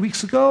that a few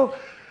weeks ago.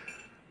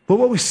 But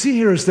what we see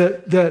here is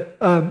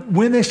that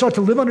when they start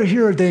to live under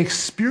here, they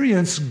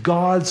experience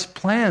God's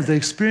plans. They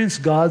experience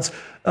God's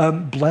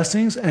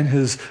blessings and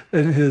his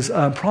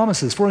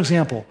promises. For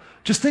example,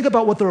 just think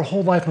about what their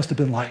whole life must have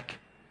been like.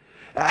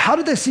 How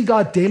did they see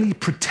God daily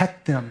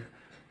protect them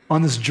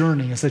on this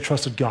journey as they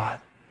trusted God?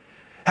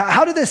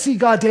 How did they see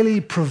God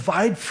daily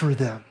provide for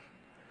them?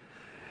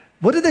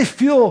 What did they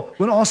feel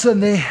when all of a sudden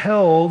they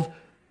held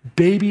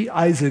baby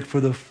Isaac for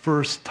the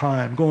first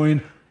time,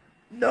 going,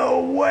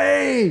 no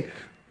way,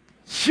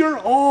 you're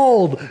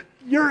old,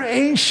 you're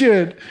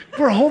ancient,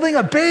 we're holding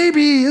a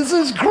baby, this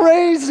is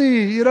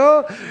crazy, you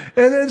know?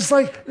 And it's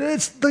like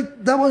that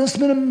must have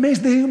been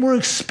amazing. They were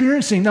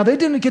experiencing. Now, they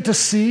didn't get to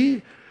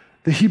see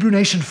the Hebrew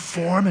nation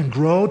form and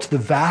grow to the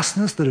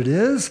vastness that it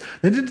is.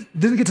 They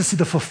didn't get to see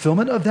the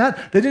fulfillment of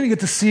that. They didn't get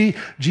to see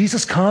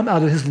Jesus come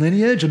out of his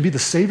lineage and be the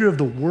Savior of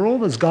the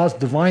world as God's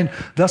divine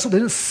vessel. They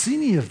didn't see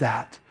any of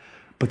that.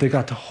 But they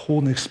got to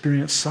hold and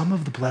experience some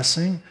of the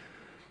blessing.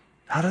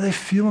 How do they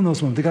feel in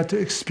those moments? They got to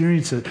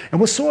experience it. And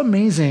what's so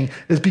amazing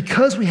is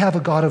because we have a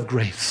God of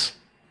grace,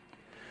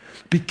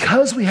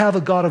 because we have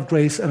a God of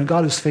grace and a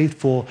God who's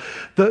faithful,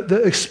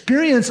 the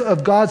experience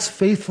of God's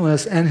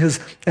faithfulness and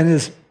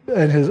his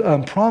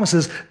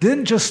promises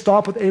didn't just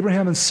stop with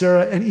Abraham and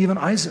Sarah and even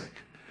Isaac.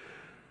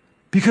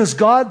 Because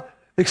God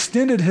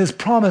extended his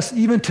promise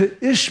even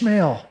to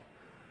Ishmael.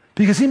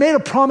 Because he made a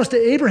promise to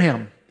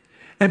Abraham.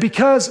 And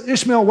because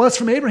Ishmael was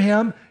from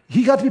Abraham,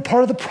 he got to be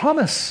part of the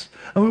promise.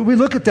 And we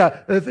look at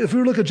that. If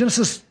we look at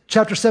Genesis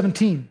chapter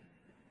 17,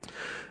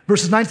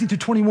 verses 19 through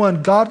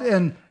 21, God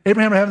and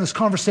Abraham are having this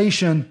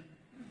conversation.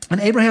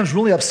 And Abraham's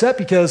really upset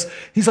because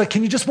he's like,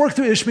 can you just work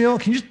through Ishmael?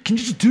 Can you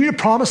just do your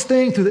promise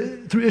thing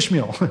through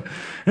Ishmael?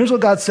 Here's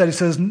what God said.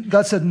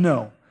 God said,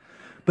 no.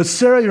 But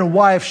Sarah, your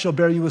wife, shall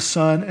bear you a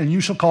son, and you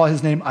shall call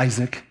his name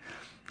Isaac.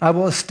 I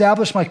will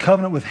establish my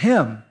covenant with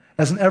him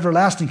as an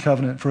everlasting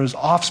covenant for his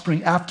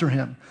offspring after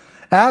him.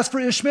 As for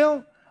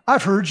Ishmael,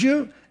 I've heard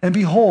you, and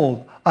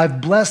behold, I've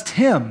blessed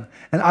him,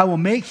 and I will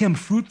make him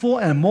fruitful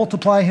and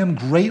multiply him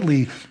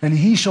greatly. And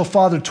he shall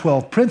father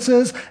 12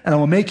 princes, and I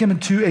will make him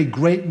into a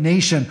great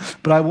nation.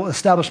 But I will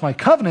establish my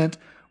covenant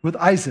with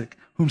Isaac,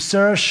 whom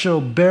Sarah shall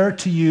bear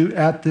to you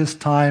at this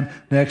time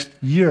next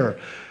year.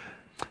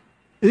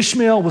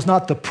 Ishmael was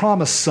not the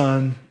promised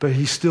son, but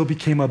he still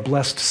became a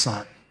blessed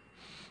son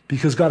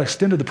because God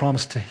extended the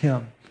promise to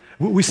him.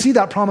 We see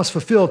that promise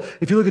fulfilled.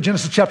 If you look at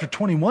Genesis chapter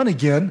 21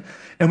 again,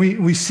 and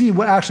we see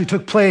what actually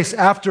took place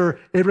after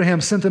Abraham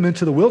sent them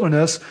into the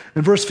wilderness.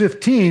 In verse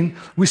 15,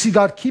 we see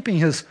God keeping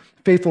his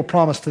faithful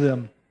promise to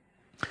them.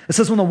 It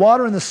says, when the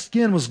water in the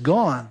skin was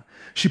gone,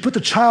 she put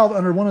the child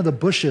under one of the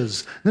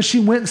bushes. Then she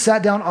went and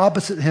sat down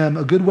opposite him,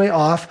 a good way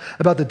off,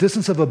 about the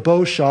distance of a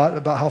bow shot,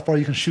 about how far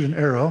you can shoot an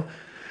arrow,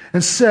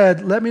 and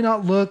said, let me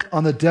not look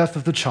on the death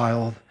of the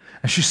child.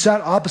 And she sat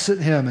opposite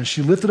him, and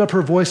she lifted up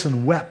her voice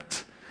and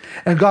wept.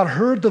 And God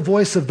heard the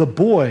voice of the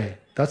boy.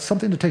 That's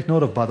something to take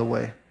note of, by the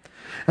way.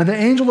 And the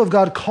angel of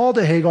God called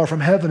to Hagar from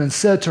heaven and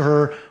said to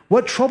her,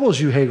 what troubles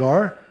you,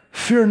 Hagar?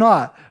 Fear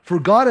not, for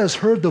God has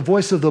heard the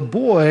voice of the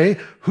boy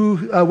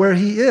where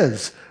he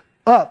is.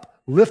 Up,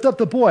 lift up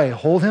the boy,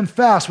 hold him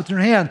fast with your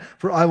hand,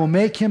 for I will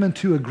make him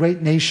into a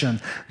great nation."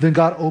 Then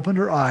God opened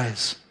her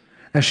eyes,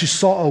 and she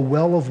saw a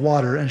well of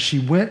water, and she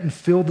went and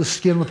filled the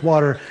skin with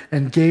water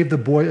and gave the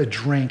boy a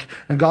drink.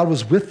 And God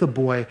was with the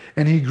boy,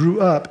 and he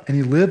grew up, and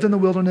he lived in the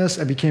wilderness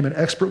and became an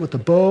expert with the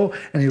bow,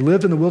 and he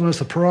lived in the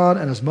wilderness of Paran,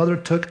 and his mother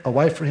took a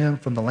wife for him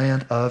from the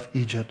land of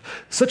Egypt.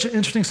 Such an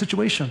interesting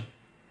situation,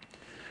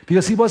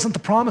 because he wasn't the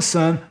promised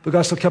son, but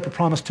God still kept a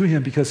promise to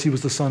him because he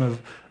was the son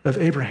of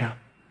Abraham.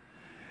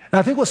 And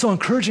I think what's so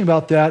encouraging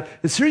about that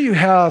is here you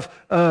have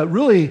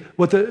really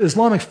what the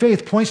Islamic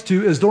faith points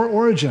to as their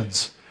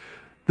origins.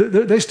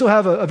 They still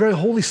have a very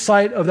holy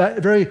site of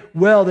that very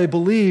well they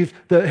believe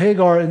that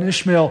Hagar and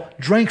Ishmael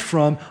drank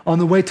from on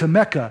the way to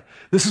Mecca.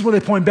 This is where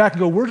they point back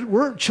and go,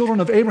 we're children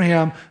of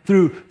Abraham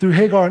through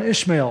Hagar and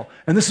Ishmael.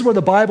 And this is where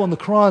the Bible and the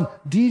Quran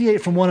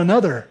deviate from one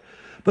another.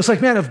 But it's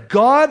like, man, if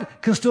God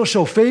can still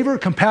show favor,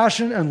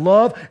 compassion, and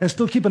love and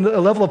still keep a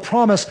level of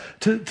promise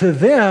to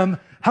them,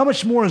 how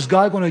much more is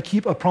God going to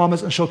keep a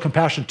promise and show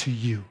compassion to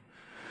you?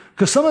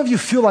 Because some of you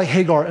feel like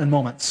Hagar in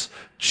moments.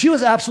 She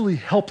was absolutely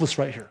helpless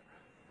right here.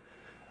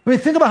 I mean,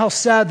 think about how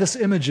sad this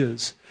image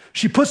is.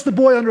 She puts the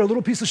boy under a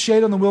little piece of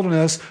shade in the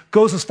wilderness,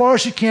 goes as far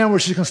as she can where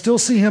she can still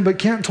see him but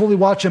can't totally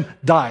watch him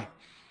die.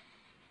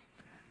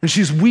 And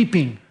she's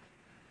weeping.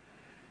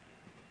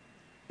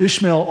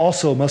 Ishmael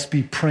also must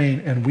be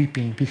praying and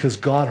weeping because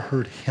God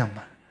heard him.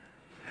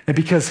 And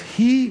because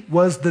he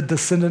was the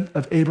descendant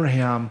of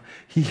Abraham,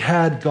 he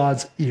had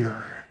God's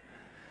ear.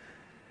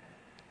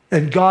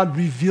 And God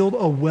revealed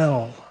a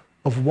well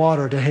of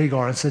water to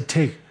Hagar and said,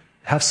 take,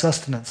 have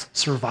sustenance,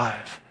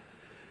 survive.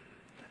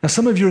 Now,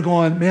 some of you are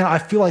going, man, I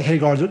feel like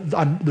Hagar,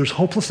 there's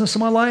hopelessness in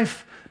my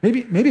life.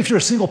 Maybe if you're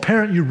a single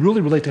parent, you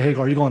really relate to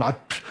Hagar. You're going,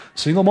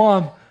 single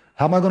mom,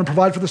 how am I going to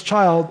provide for this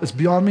child? It's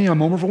beyond me.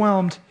 I'm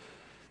overwhelmed.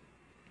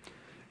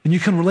 And you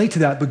can relate to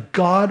that, but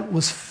God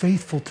was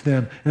faithful to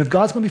them. And if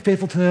God's going to be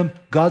faithful to them,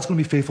 God's going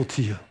to be faithful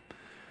to you.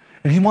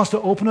 And he wants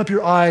to open up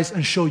your eyes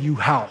and show you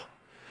how.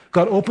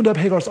 God opened up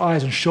Hagar's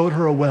eyes and showed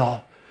her a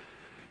well.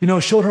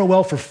 Showed her a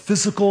well for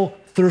physical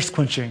thirst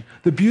quenching.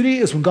 The beauty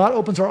is when God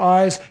opens our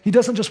eyes, he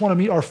doesn't just want to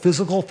meet our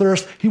physical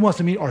thirst, he wants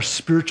to meet our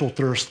spiritual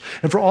thirst.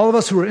 And for all of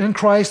us who are in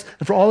Christ,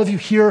 and for all of you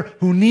here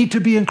who need to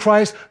be in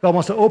Christ, God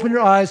wants to open your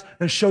eyes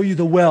and show you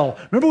the well.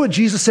 Remember what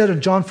Jesus said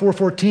in John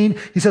 4:14?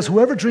 He says,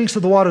 whoever drinks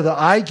of the water that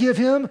I give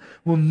him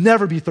will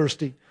never be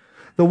thirsty.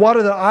 The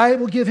water that I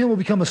will give him will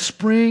become a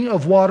spring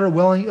of water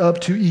welling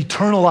up to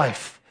eternal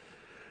life.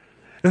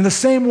 In the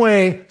same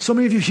way, so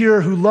many of you here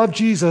who love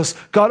Jesus,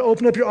 God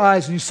opened up your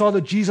eyes and you saw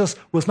that Jesus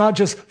was not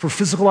just for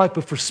physical life,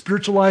 but for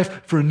spiritual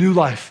life, for a new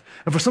life.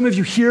 And for some of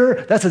you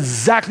here, that's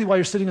exactly why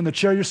you're sitting in the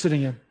chair you're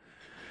sitting in.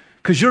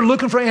 Because you're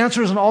looking for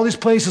answers in all these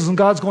places and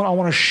God's going, I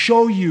want to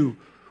show you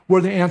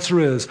where the answer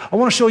is. I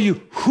want to show you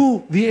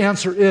who the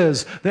answer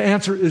is. The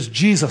answer is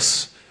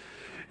Jesus.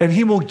 And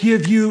he will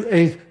give you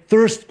a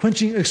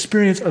thirst-quenching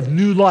experience of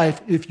new life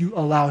if you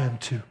allow him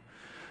to.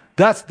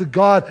 That's the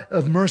God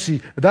of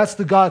mercy. That's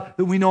the God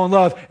that we know and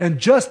love. And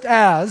just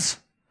as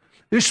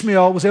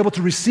Ishmael was able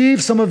to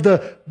receive some of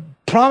the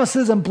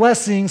promises and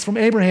blessings from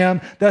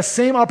Abraham, that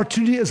same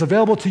opportunity is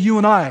available to you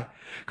and I.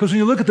 Because when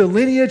you look at the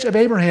lineage of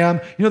Abraham,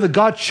 you know that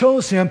God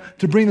chose him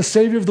to bring the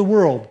Savior of the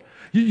world.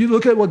 You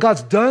look at what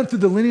God's done through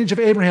the lineage of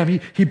Abraham.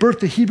 He birthed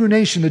the Hebrew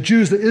nation, the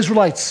Jews, the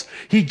Israelites.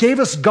 He gave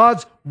us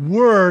God's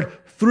word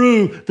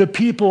through the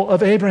people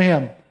of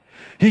Abraham.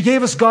 He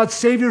gave us God's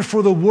Savior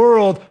for the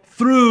world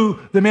through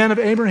the man of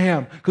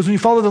Abraham. Because when you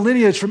follow the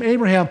lineage from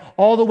Abraham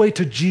all the way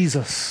to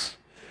Jesus,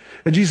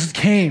 and Jesus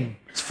came.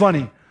 It's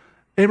funny.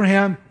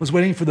 Abraham was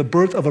waiting for the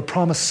birth of a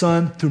promised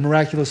son through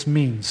miraculous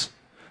means.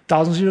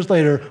 Thousands of years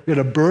later, we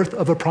had a birth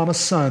of a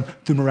promised son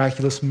through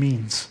miraculous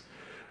means.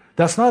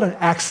 That's not an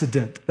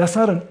accident. That's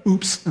not an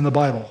oops in the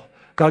Bible.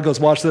 God goes,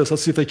 watch this.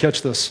 Let's see if they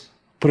catch this.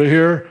 Put it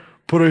here.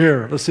 Put it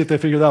here. Let's see if they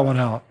figure that one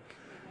out.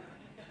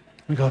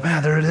 We go,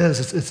 man, there it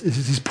is.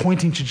 He's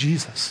pointing to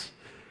Jesus.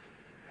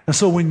 And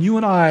so when you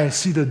and I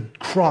see the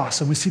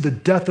cross and we see the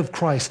death of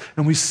Christ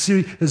and we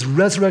see his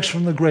resurrection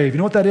from the grave, you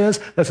know what that is?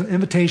 That's an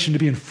invitation to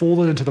be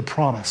enfolded into the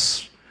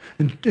promise.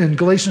 In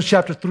Galatians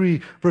chapter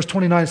 3, verse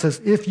 29, it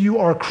says, if you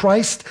are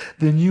Christ,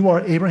 then you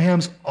are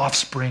Abraham's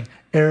offspring,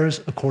 heirs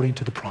according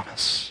to the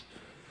promise.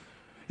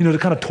 You know, to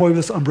kind of toy with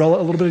this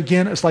umbrella a little bit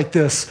again, it's like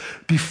this.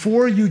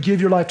 Before you give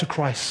your life to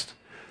Christ,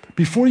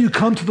 before you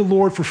come to the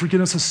Lord for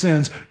forgiveness of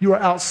sins, you are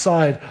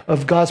outside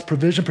of God's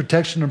provision,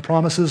 protection, and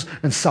promises,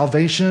 and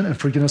salvation and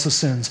forgiveness of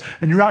sins.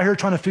 And you're out here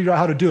trying to figure out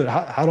how to do it.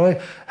 How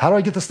do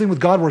I get this thing with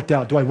God worked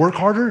out? Do I work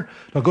harder?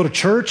 Do I go to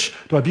church?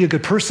 Do I be a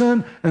good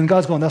person? And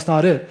God's going, that's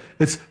not it.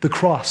 It's the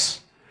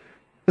cross.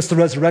 It's the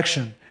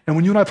resurrection. And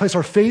when you and I place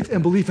our faith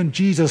and belief in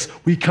Jesus,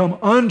 we come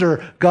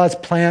under God's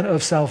plan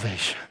of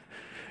salvation.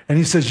 And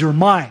he says, you're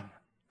mine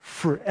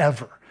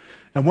forever.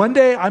 And one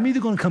day, I'm either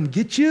going to come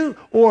get you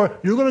or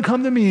you're going to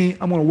come to me.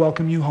 I'm going to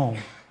welcome you home.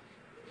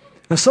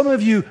 Now, some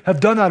of you have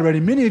done that already.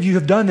 Many of you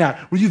have done that,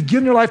 where you've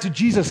given your life to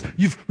Jesus.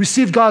 You've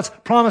received God's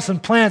promise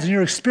and plans, and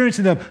you're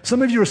experiencing them.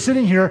 Some of you are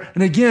sitting here,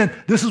 and again,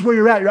 this is where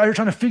you're at. You're out here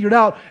trying to figure it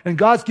out, and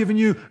God's given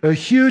you a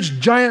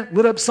huge, giant,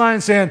 lit-up sign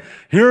saying,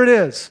 here it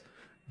is.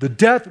 The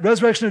death,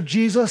 resurrection of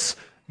Jesus.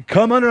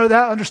 Come under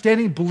that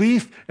understanding,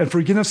 belief, and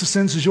forgiveness of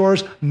sins is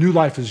yours. New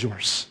life is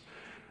yours.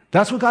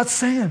 That's what God's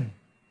saying.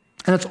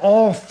 And it's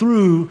all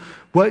through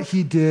what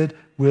he did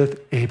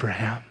with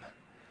Abraham.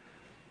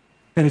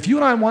 And if you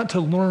and I want to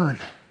learn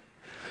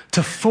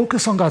to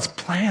focus on God's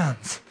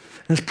plans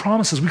and his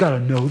promises, we got to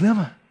know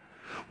them.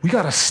 We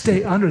got to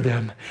stay under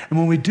them. And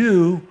when we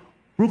do,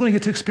 we're going to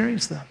get to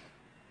experience them.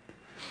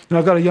 And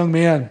I've got a young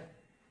man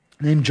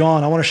named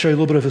John. I want to show you a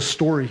little bit of his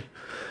story.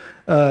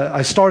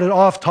 I started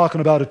off talking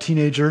about a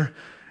teenager,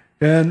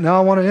 and now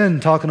I want to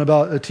end talking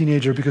about a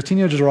teenager because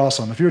teenagers are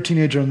awesome. If you're a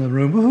teenager in the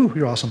room, woohoo,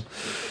 you're awesome.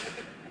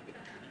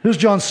 Here's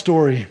John's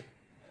story.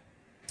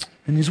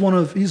 And he's one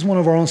of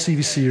our own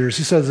CVCers.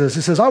 He says this.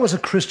 He says, I was a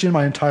Christian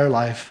my entire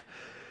life,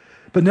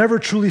 but never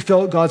truly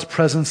felt God's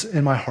presence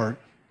in my heart.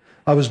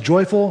 I was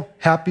joyful,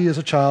 happy as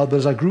a child, but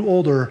as I grew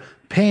older,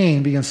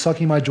 pain began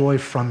sucking my joy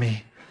from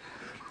me.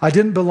 I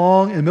didn't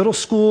belong in middle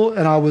school,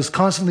 and I was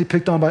constantly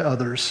picked on by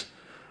others.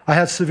 I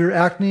had severe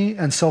acne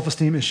and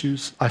self-esteem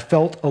issues. I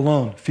felt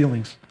alone,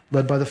 feelings,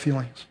 led by the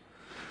feelings.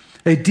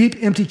 A deep,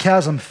 empty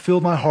chasm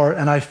filled my heart,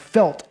 and I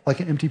felt like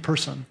an empty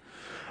person.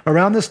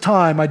 Around this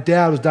time, my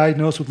dad was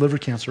diagnosed with liver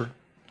cancer.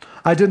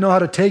 I didn't know how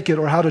to take it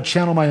or how to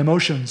channel my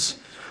emotions.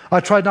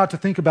 I tried not to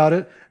think about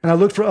it, and I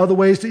looked for other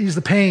ways to ease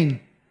the pain.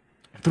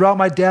 Throughout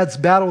my dad's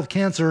battle with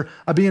cancer,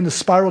 I began to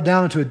spiral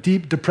down into a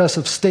deep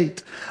depressive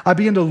state. I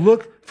began to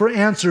look for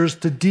answers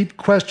to deep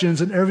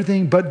questions and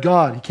everything but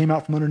God. He came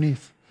out from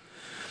underneath.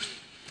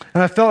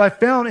 And I felt I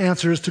found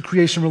answers to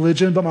creation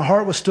religion, but my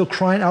heart was still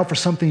crying out for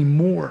something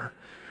more.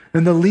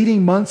 In the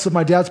leading months of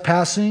my dad's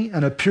passing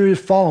and a period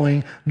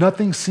following,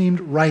 nothing seemed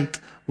right.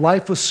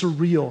 Life was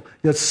surreal,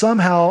 yet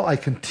somehow I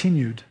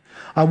continued.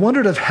 I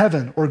wondered if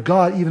heaven or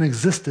God even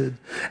existed.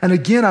 And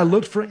again, I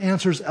looked for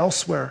answers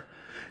elsewhere.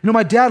 You know,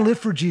 my dad lived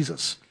for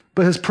Jesus,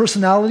 but his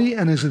personality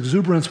and his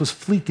exuberance was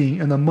fleeting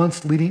in the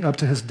months leading up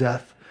to his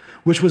death,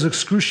 which was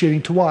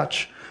excruciating to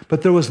watch.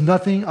 But there was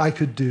nothing I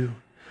could do.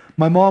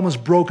 My mom was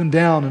broken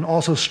down and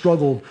also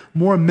struggled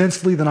more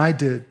immensely than I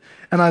did.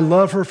 And I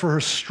love her for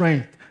her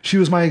strength. She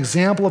was my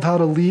example of how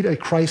to lead a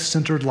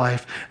Christ-centered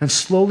life. And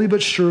slowly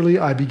but surely,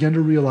 I began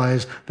to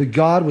realize that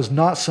God was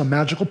not some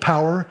magical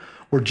power,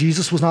 or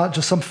Jesus was not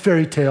just some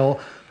fairy tale.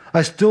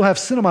 I still have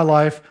sin in my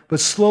life, but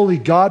slowly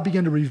God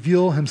began to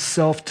reveal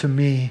himself to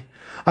me.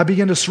 I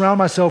began to surround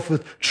myself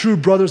with true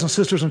brothers and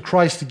sisters in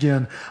Christ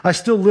again. I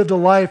still lived a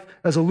life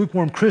as a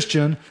lukewarm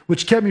Christian,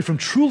 which kept me from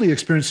truly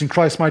experiencing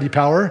Christ's mighty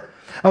power.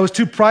 I was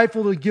too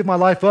prideful to give my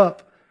life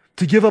up,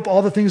 to give up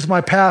all the things of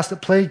my past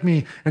that plagued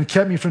me and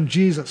kept me from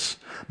Jesus.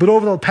 But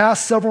over the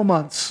past several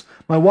months,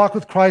 my walk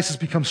with Christ has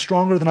become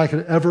stronger than I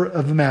could ever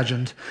have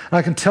imagined. And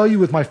I can tell you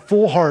with my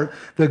full heart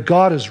that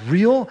God is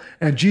real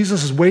and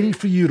Jesus is waiting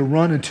for you to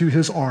run into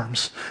his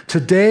arms.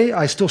 Today,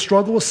 I still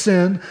struggle with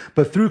sin,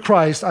 but through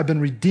Christ, I've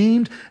been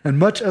redeemed, and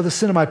much of the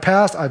sin of my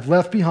past I've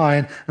left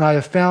behind, and I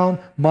have found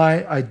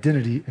my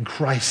identity in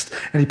Christ.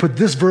 And he put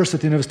this verse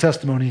at the end of his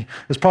testimony.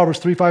 It's Proverbs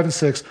 3, 5, and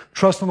 6.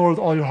 Trust in the Lord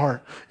with all your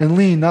heart, and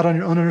lean not on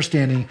your own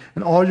understanding.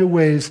 In all your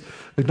ways,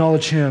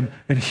 acknowledge him,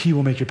 and he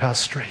will make your path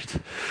straight.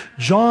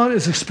 John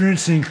is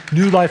experiencing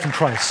new life in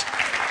Christ.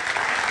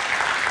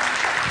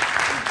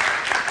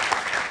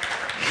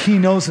 He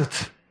knows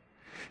it.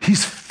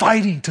 He's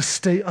fighting to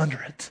stay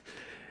under it,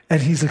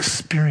 and he's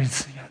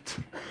experiencing it.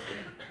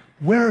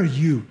 Where are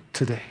you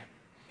today?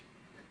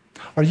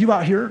 Are you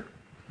out here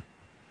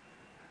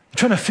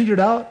trying to figure it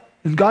out,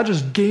 and God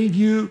just gave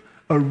you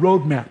a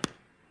roadmap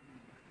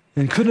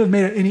and couldn't have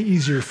made it any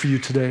easier for you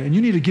today, and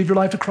you need to give your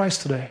life to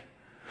Christ today?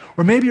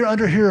 Or maybe you're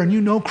under here and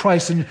you know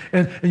Christ and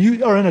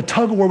you are in a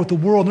tug of war with the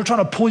world, and they're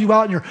trying to pull you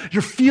out, and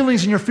your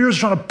feelings and your fears are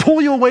trying to pull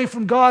you away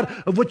from God,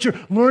 of what you're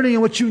learning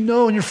and what you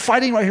know, and you're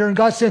fighting right here. And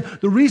God's saying,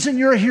 the reason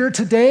you're here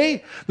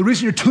today, the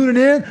reason you're tuning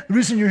in, the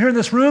reason you're here in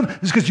this room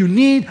is because you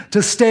need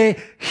to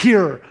stay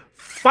here.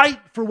 Fight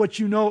for what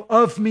you know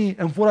of me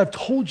and what I've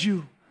told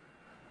you.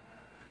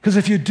 Because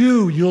if you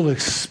do, you'll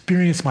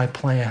experience my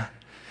plan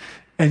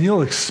and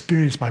you'll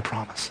experience my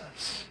promises.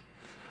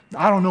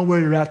 I don't know where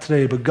you're at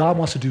today, but God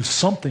wants to do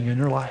something in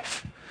your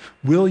life.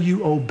 Will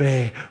you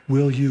obey?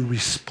 Will you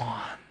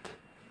respond?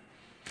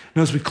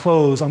 And as we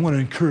close, I'm going to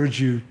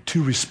encourage you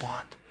to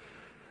respond.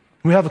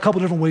 We have a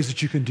couple different ways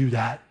that you can do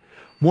that.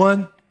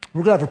 One,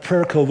 we're going to have a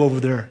prayer cove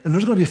over there, and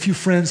there's going to be a few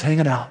friends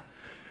hanging out,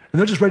 and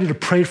they're just ready to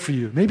pray for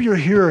you. Maybe you're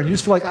here and you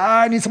just feel like,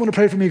 I need someone to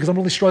pray for me because I'm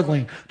really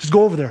struggling. Just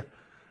go over there.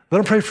 Let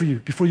them pray for you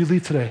before you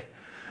leave today.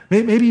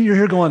 Maybe you're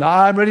here going,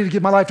 I'm ready to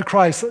give my life to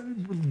Christ.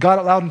 Got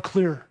it loud and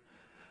clear.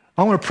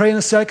 I'm going to pray in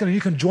a second, and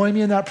you can join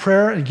me in that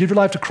prayer and give your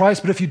life to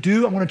Christ. But if you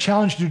do, I'm going to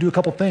challenge you to do a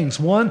couple things.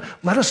 One,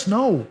 let us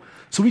know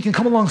so we can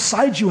come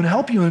alongside you and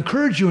help you, and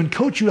encourage you, and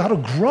coach you how to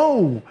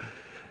grow,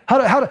 how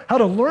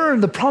to learn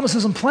the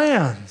promises and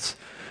plans.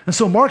 And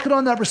so mark it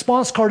on that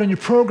response card in your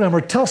program,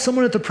 or tell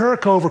someone at the prayer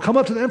cove, or come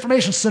up to the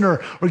information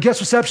center or guest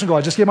reception and go,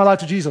 I just gave my life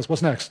to Jesus.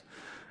 What's next?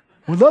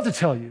 We'd love to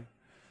tell you.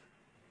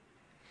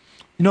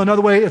 You know,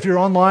 another way, if you're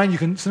online, you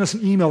can send us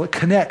an email at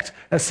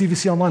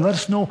connect@cvconline. Let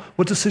us know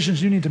what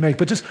decisions you need to make,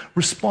 but just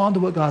respond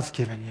to what God's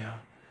given you.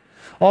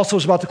 Also,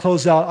 as we're about to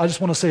close out, I just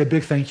want to say a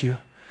big thank you. You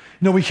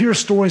know, we hear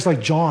stories like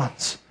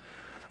John's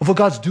of what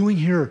God's doing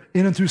here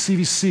in and through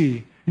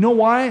CVC. You know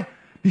why?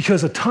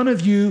 Because a ton of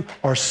you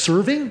are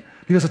serving,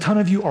 because a ton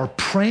of you are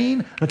praying,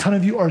 and a ton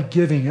of you are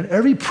giving. And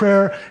every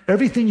prayer,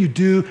 everything you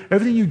do,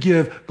 everything you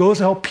give goes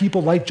to help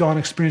people like John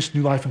experience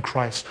new life in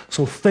Christ.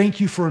 So thank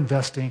you for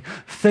investing.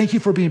 Thank you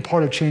for being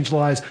part of Changed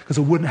Lives, because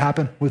it wouldn't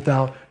happen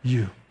without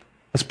you.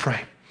 Let's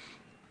pray.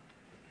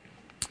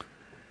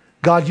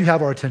 God, you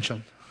have our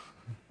attention.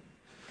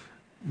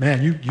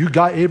 Man, you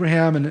got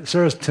Abraham and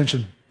Sarah's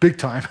attention big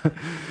time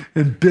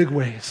in big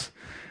ways.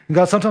 And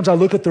God, sometimes I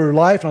look at their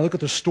life and I look at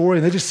their story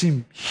and they just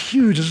seem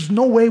huge. There's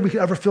no way we could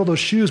ever fill those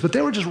shoes, but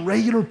they were just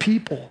regular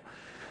people,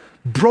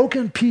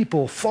 broken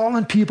people,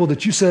 fallen people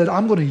that you said,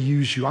 I'm going to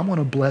use you. I'm going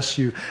to bless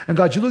you. And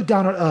God, you look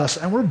down at us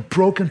and we're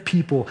broken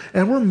people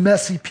and we're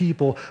messy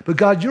people. But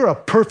God, you're a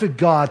perfect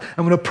God.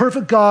 And when a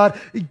perfect God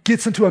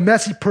gets into a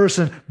messy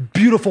person,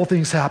 beautiful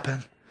things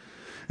happen.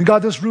 And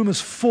God, this room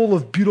is full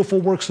of beautiful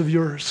works of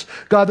yours.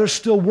 God, there's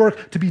still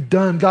work to be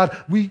done. God,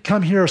 we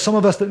come here, some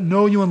of us that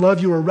know you and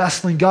love you are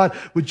wrestling. God,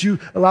 would you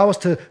allow us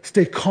to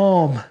stay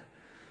calm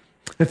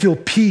and feel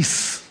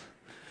peace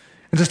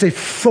and to stay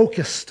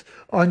focused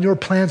on your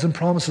plans and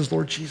promises,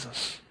 Lord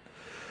Jesus.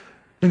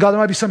 And God, there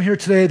might be some here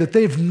today that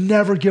they've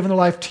never given their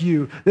life to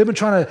you. They've been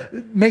trying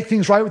to make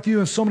things right with you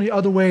in so many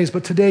other ways,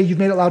 but today you've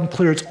made it loud and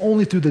clear. It's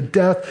only through the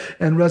death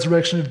and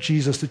resurrection of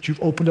Jesus that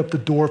you've opened up the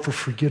door for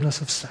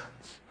forgiveness of sin.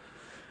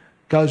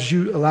 God, as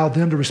you allow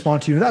them to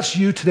respond to you. And that's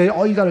you today.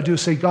 All you got to do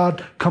is say,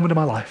 God, come into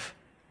my life.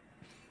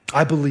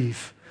 I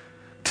believe.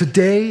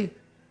 Today,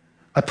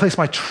 I place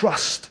my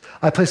trust.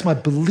 I place my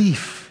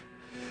belief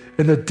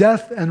in the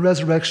death and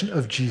resurrection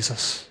of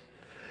Jesus.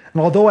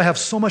 And although I have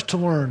so much to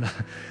learn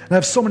and I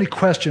have so many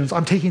questions,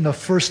 I'm taking the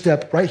first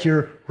step right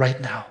here, right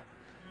now.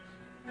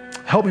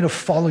 Help me to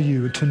follow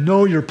you, to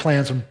know your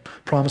plans and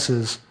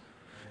promises,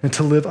 and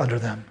to live under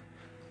them.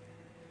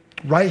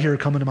 Right here,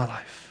 come into my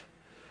life.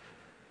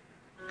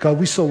 God,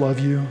 we so love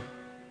you,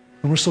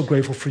 and we're so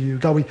grateful for you.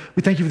 God,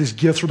 we thank you for these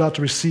gifts we're about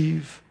to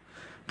receive.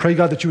 Pray,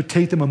 God, that you would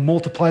take them and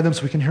multiply them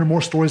so we can hear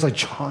more stories like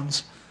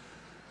John's.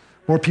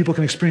 More people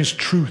can experience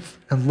truth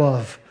and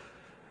love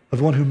of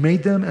the one who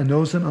made them and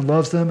knows them and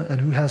loves them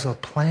and who has a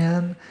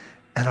plan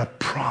and a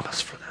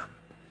promise for them.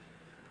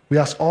 We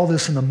ask all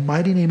this in the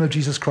mighty name of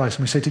Jesus Christ,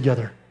 and we say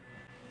together,